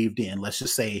Gruden believed in, let's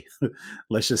just say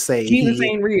Jesus he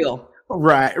ain't real.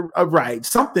 right, right,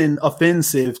 something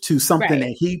offensive to something Right.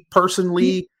 that he He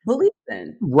personally. believes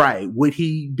in. Right. Would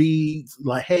he be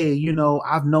like, hey,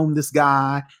 I've known this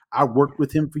guy. I worked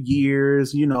with him for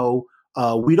years. We don't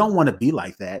want to be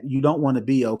like that. You don't want to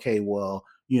be, okay, well,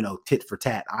 tit for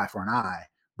tat, eye for an eye.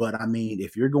 But I mean,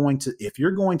 if you're going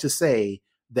to say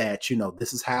that,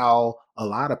 this is how a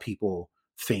lot of people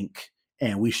think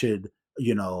and we should,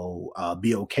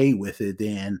 be okay with it,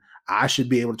 then I should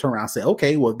be able to turn around and say,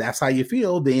 okay, well, if that's how you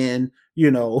feel, then,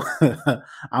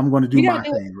 I'm going to do You gotta my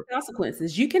deal with thing. the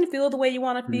consequences. You can feel the way you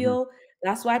wanna Mhm. feel.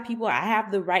 That's why I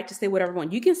have the right to say whatever I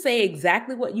want. You can say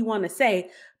exactly what you wanna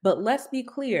say, but let's be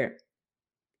clear.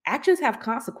 actions have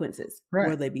consequences. Right.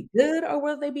 Will they be good or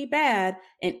will they be bad?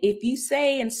 And if you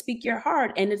say and speak your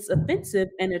heart and it's offensive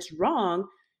and it's wrong,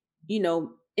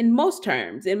 in most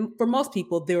terms, and for most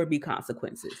people, there will be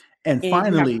consequences. And And you have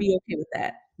to finally, be okay with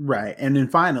that. right. And then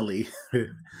finally,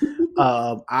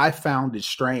 I found it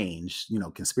strange,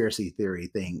 conspiracy theory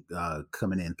thing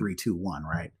coming in 3, 2, 1,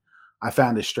 right? I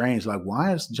found it strange. Like,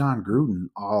 why is John Gruden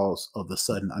all of a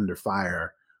sudden under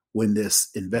fire when this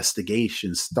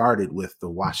investigation started with the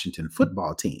Washington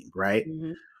football team, right?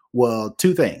 Mhm. Well,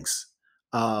 two things.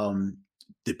 Um,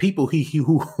 the people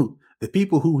the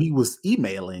people who he was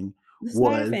emailing The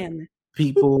Snyder was family.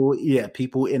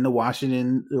 people in the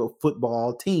Washington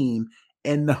football team.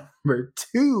 And number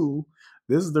two,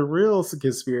 this is the real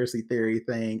conspiracy theory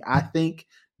thing. I think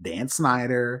Dan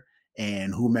Snyder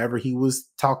and whomever he was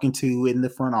talking to in the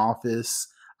front office,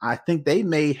 I think they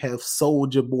may have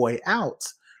sold your boy out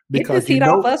Get because this heat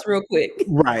off us real quick.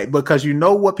 right, because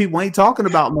what people ain't talking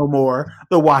about no more,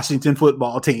 the Washington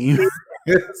football team.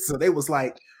 So they was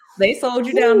like, they sold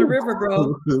you down the river,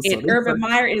 bro. So And Urban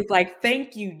Meyer is like,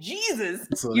 thank you, Jesus.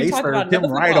 So You're they talking about served him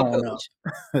another right football on coach.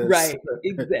 up. Right,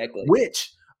 exactly.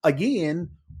 Which, again,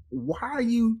 why are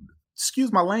you,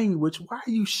 excuse my language, why are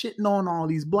you shitting on all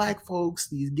these black folks,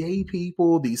 these gay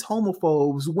people, these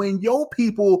homophobes, when your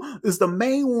people is the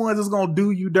main ones that's going to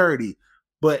do you dirty?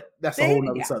 But that's a whole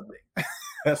nother subject.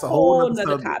 That's a whole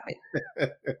nother topic.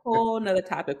 Whole nother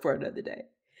topic for another day.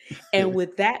 And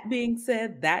with that being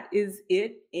said, that is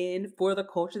it in For the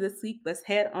Culture this week. Let's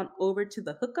head on over to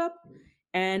the hookup.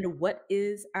 And what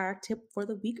is our tip for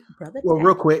the week, brother? Well,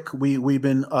 real quick, we've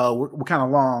been we're kind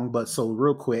of long, but so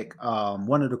real quick,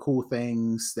 one of the cool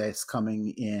things that's coming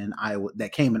in Iowa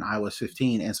that came in iOS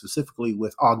 15 and specifically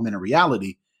with augmented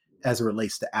reality as it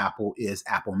relates to Apple is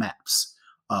Apple Maps.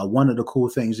 One of the cool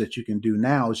things that you can do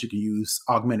now is you can use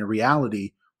augmented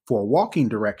reality for walking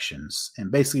directions, and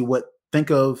basically think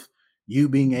of you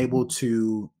being able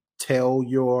to tell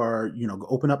your,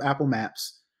 open up Apple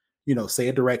Maps, say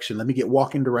a direction, let me get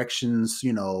walking directions,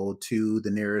 to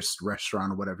the nearest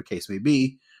restaurant or whatever case may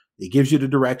be. It gives you the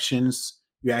directions.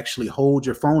 You actually hold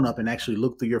your phone up and actually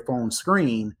look through your phone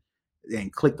screen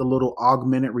and click the little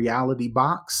augmented reality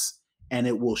box, and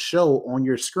it will show on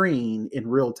your screen in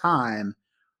real time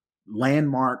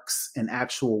landmarks and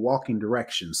actual walking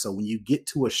directions. So when you get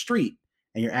to a street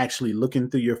and you're actually looking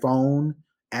through your phone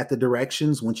at the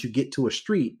directions, once you get to a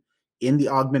street in the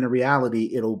augmented reality,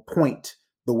 it'll point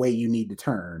the way you need to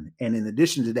turn. And in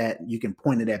addition to that, you can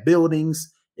point it at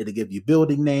buildings. It'll give you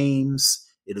building names.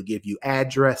 It'll give you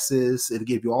addresses. It'll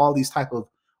give you all these type of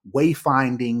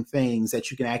wayfinding things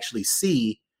that you can actually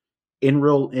see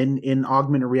in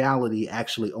augmented reality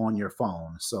actually on your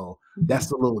phone. So that's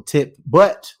the little tip.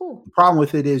 But the problem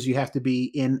with it is you have to be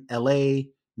in LA,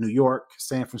 New York,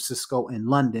 San Francisco, and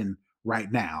London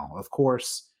right now. Of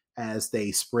course, as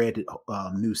they spread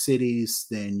new cities,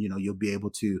 then you'll be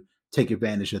able to take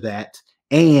advantage of that.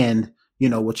 And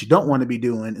what you don't want to be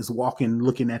doing is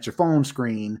looking at your phone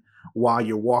screen while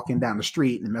you're walking down the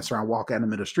street and mess around, walk out in the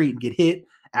middle of the street and get hit.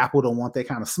 Apple don't want that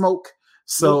kind of smoke.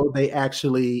 So they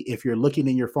actually, if you're looking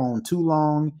in your phone too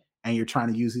long and you're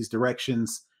trying to use these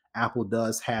directions, Apple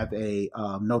does have a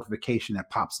notification that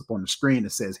pops up on the screen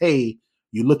that says, hey,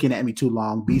 you're looking at me too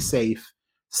long, be safe,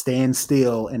 stand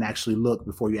still, and actually look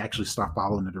before you actually start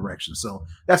following the directions. So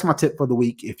that's my tip for the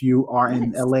week. If you are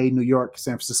in LA, New York,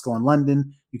 San Francisco, and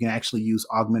London, you can actually use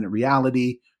augmented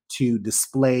reality to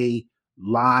display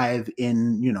live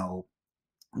in,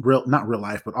 not real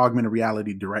life, but augmented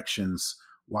reality directions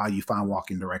while you find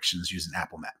walking directions using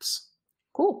Apple Maps.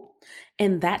 Cool.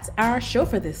 And that's our show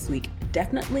for this week.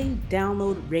 Definitely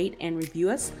download, rate, and review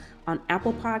us on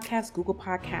Apple Podcasts, Google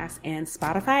Podcasts, and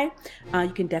Spotify.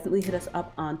 You can definitely hit us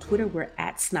up on Twitter. We're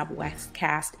at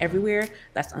SnobWestCast everywhere.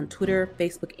 That's on Twitter,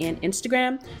 Facebook, and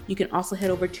Instagram. You can also head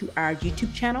over to our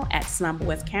YouTube channel at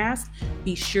SnobWestCast.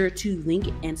 Be sure to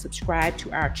link and subscribe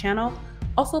to our channel.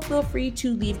 Also, feel free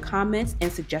to leave comments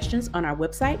and suggestions on our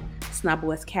website,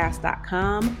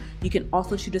 snobwestcast.com. You can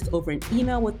also shoot us over an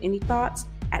email with any thoughts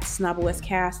at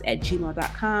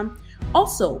snobwestcast@gmail.com.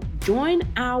 Also, join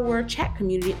our chat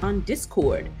community on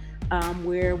Discord,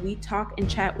 where we talk and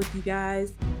chat with you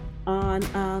guys on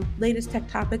latest tech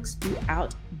topics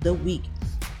throughout the week.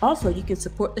 Also, you can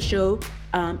support the show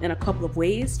in a couple of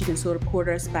ways. You can support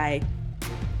us by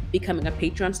becoming a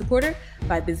Patreon supporter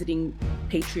by visiting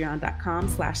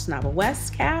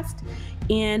patreon.com/snobwestcast.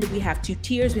 And we have 2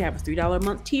 tiers. We have a $3 a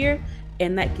month tier,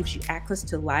 and that gives you access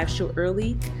to live show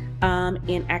early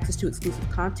and access to exclusive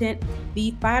content.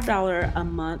 The $5 a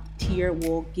month tier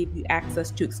will give you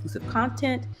access to exclusive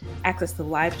content, access to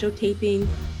live show taping,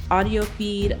 audio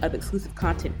feed of exclusive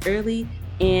content early,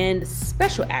 and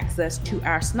special access to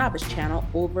our Snobbish channel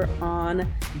over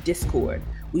on Discord.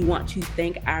 We want to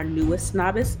thank our newest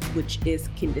Snobbist, which is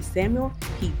Kendra Samuel.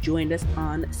 He joined us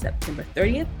on September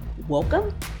 30th.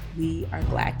 Welcome. We are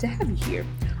glad to have you here.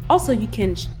 Also, you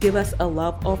can give us a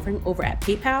love offering over at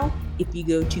PayPal if you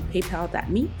go to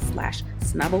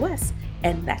paypal.me/snobos.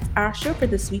 And that's our show for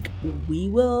this week. We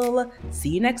will see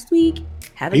you next week.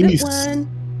 Have a good one.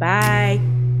 Bye.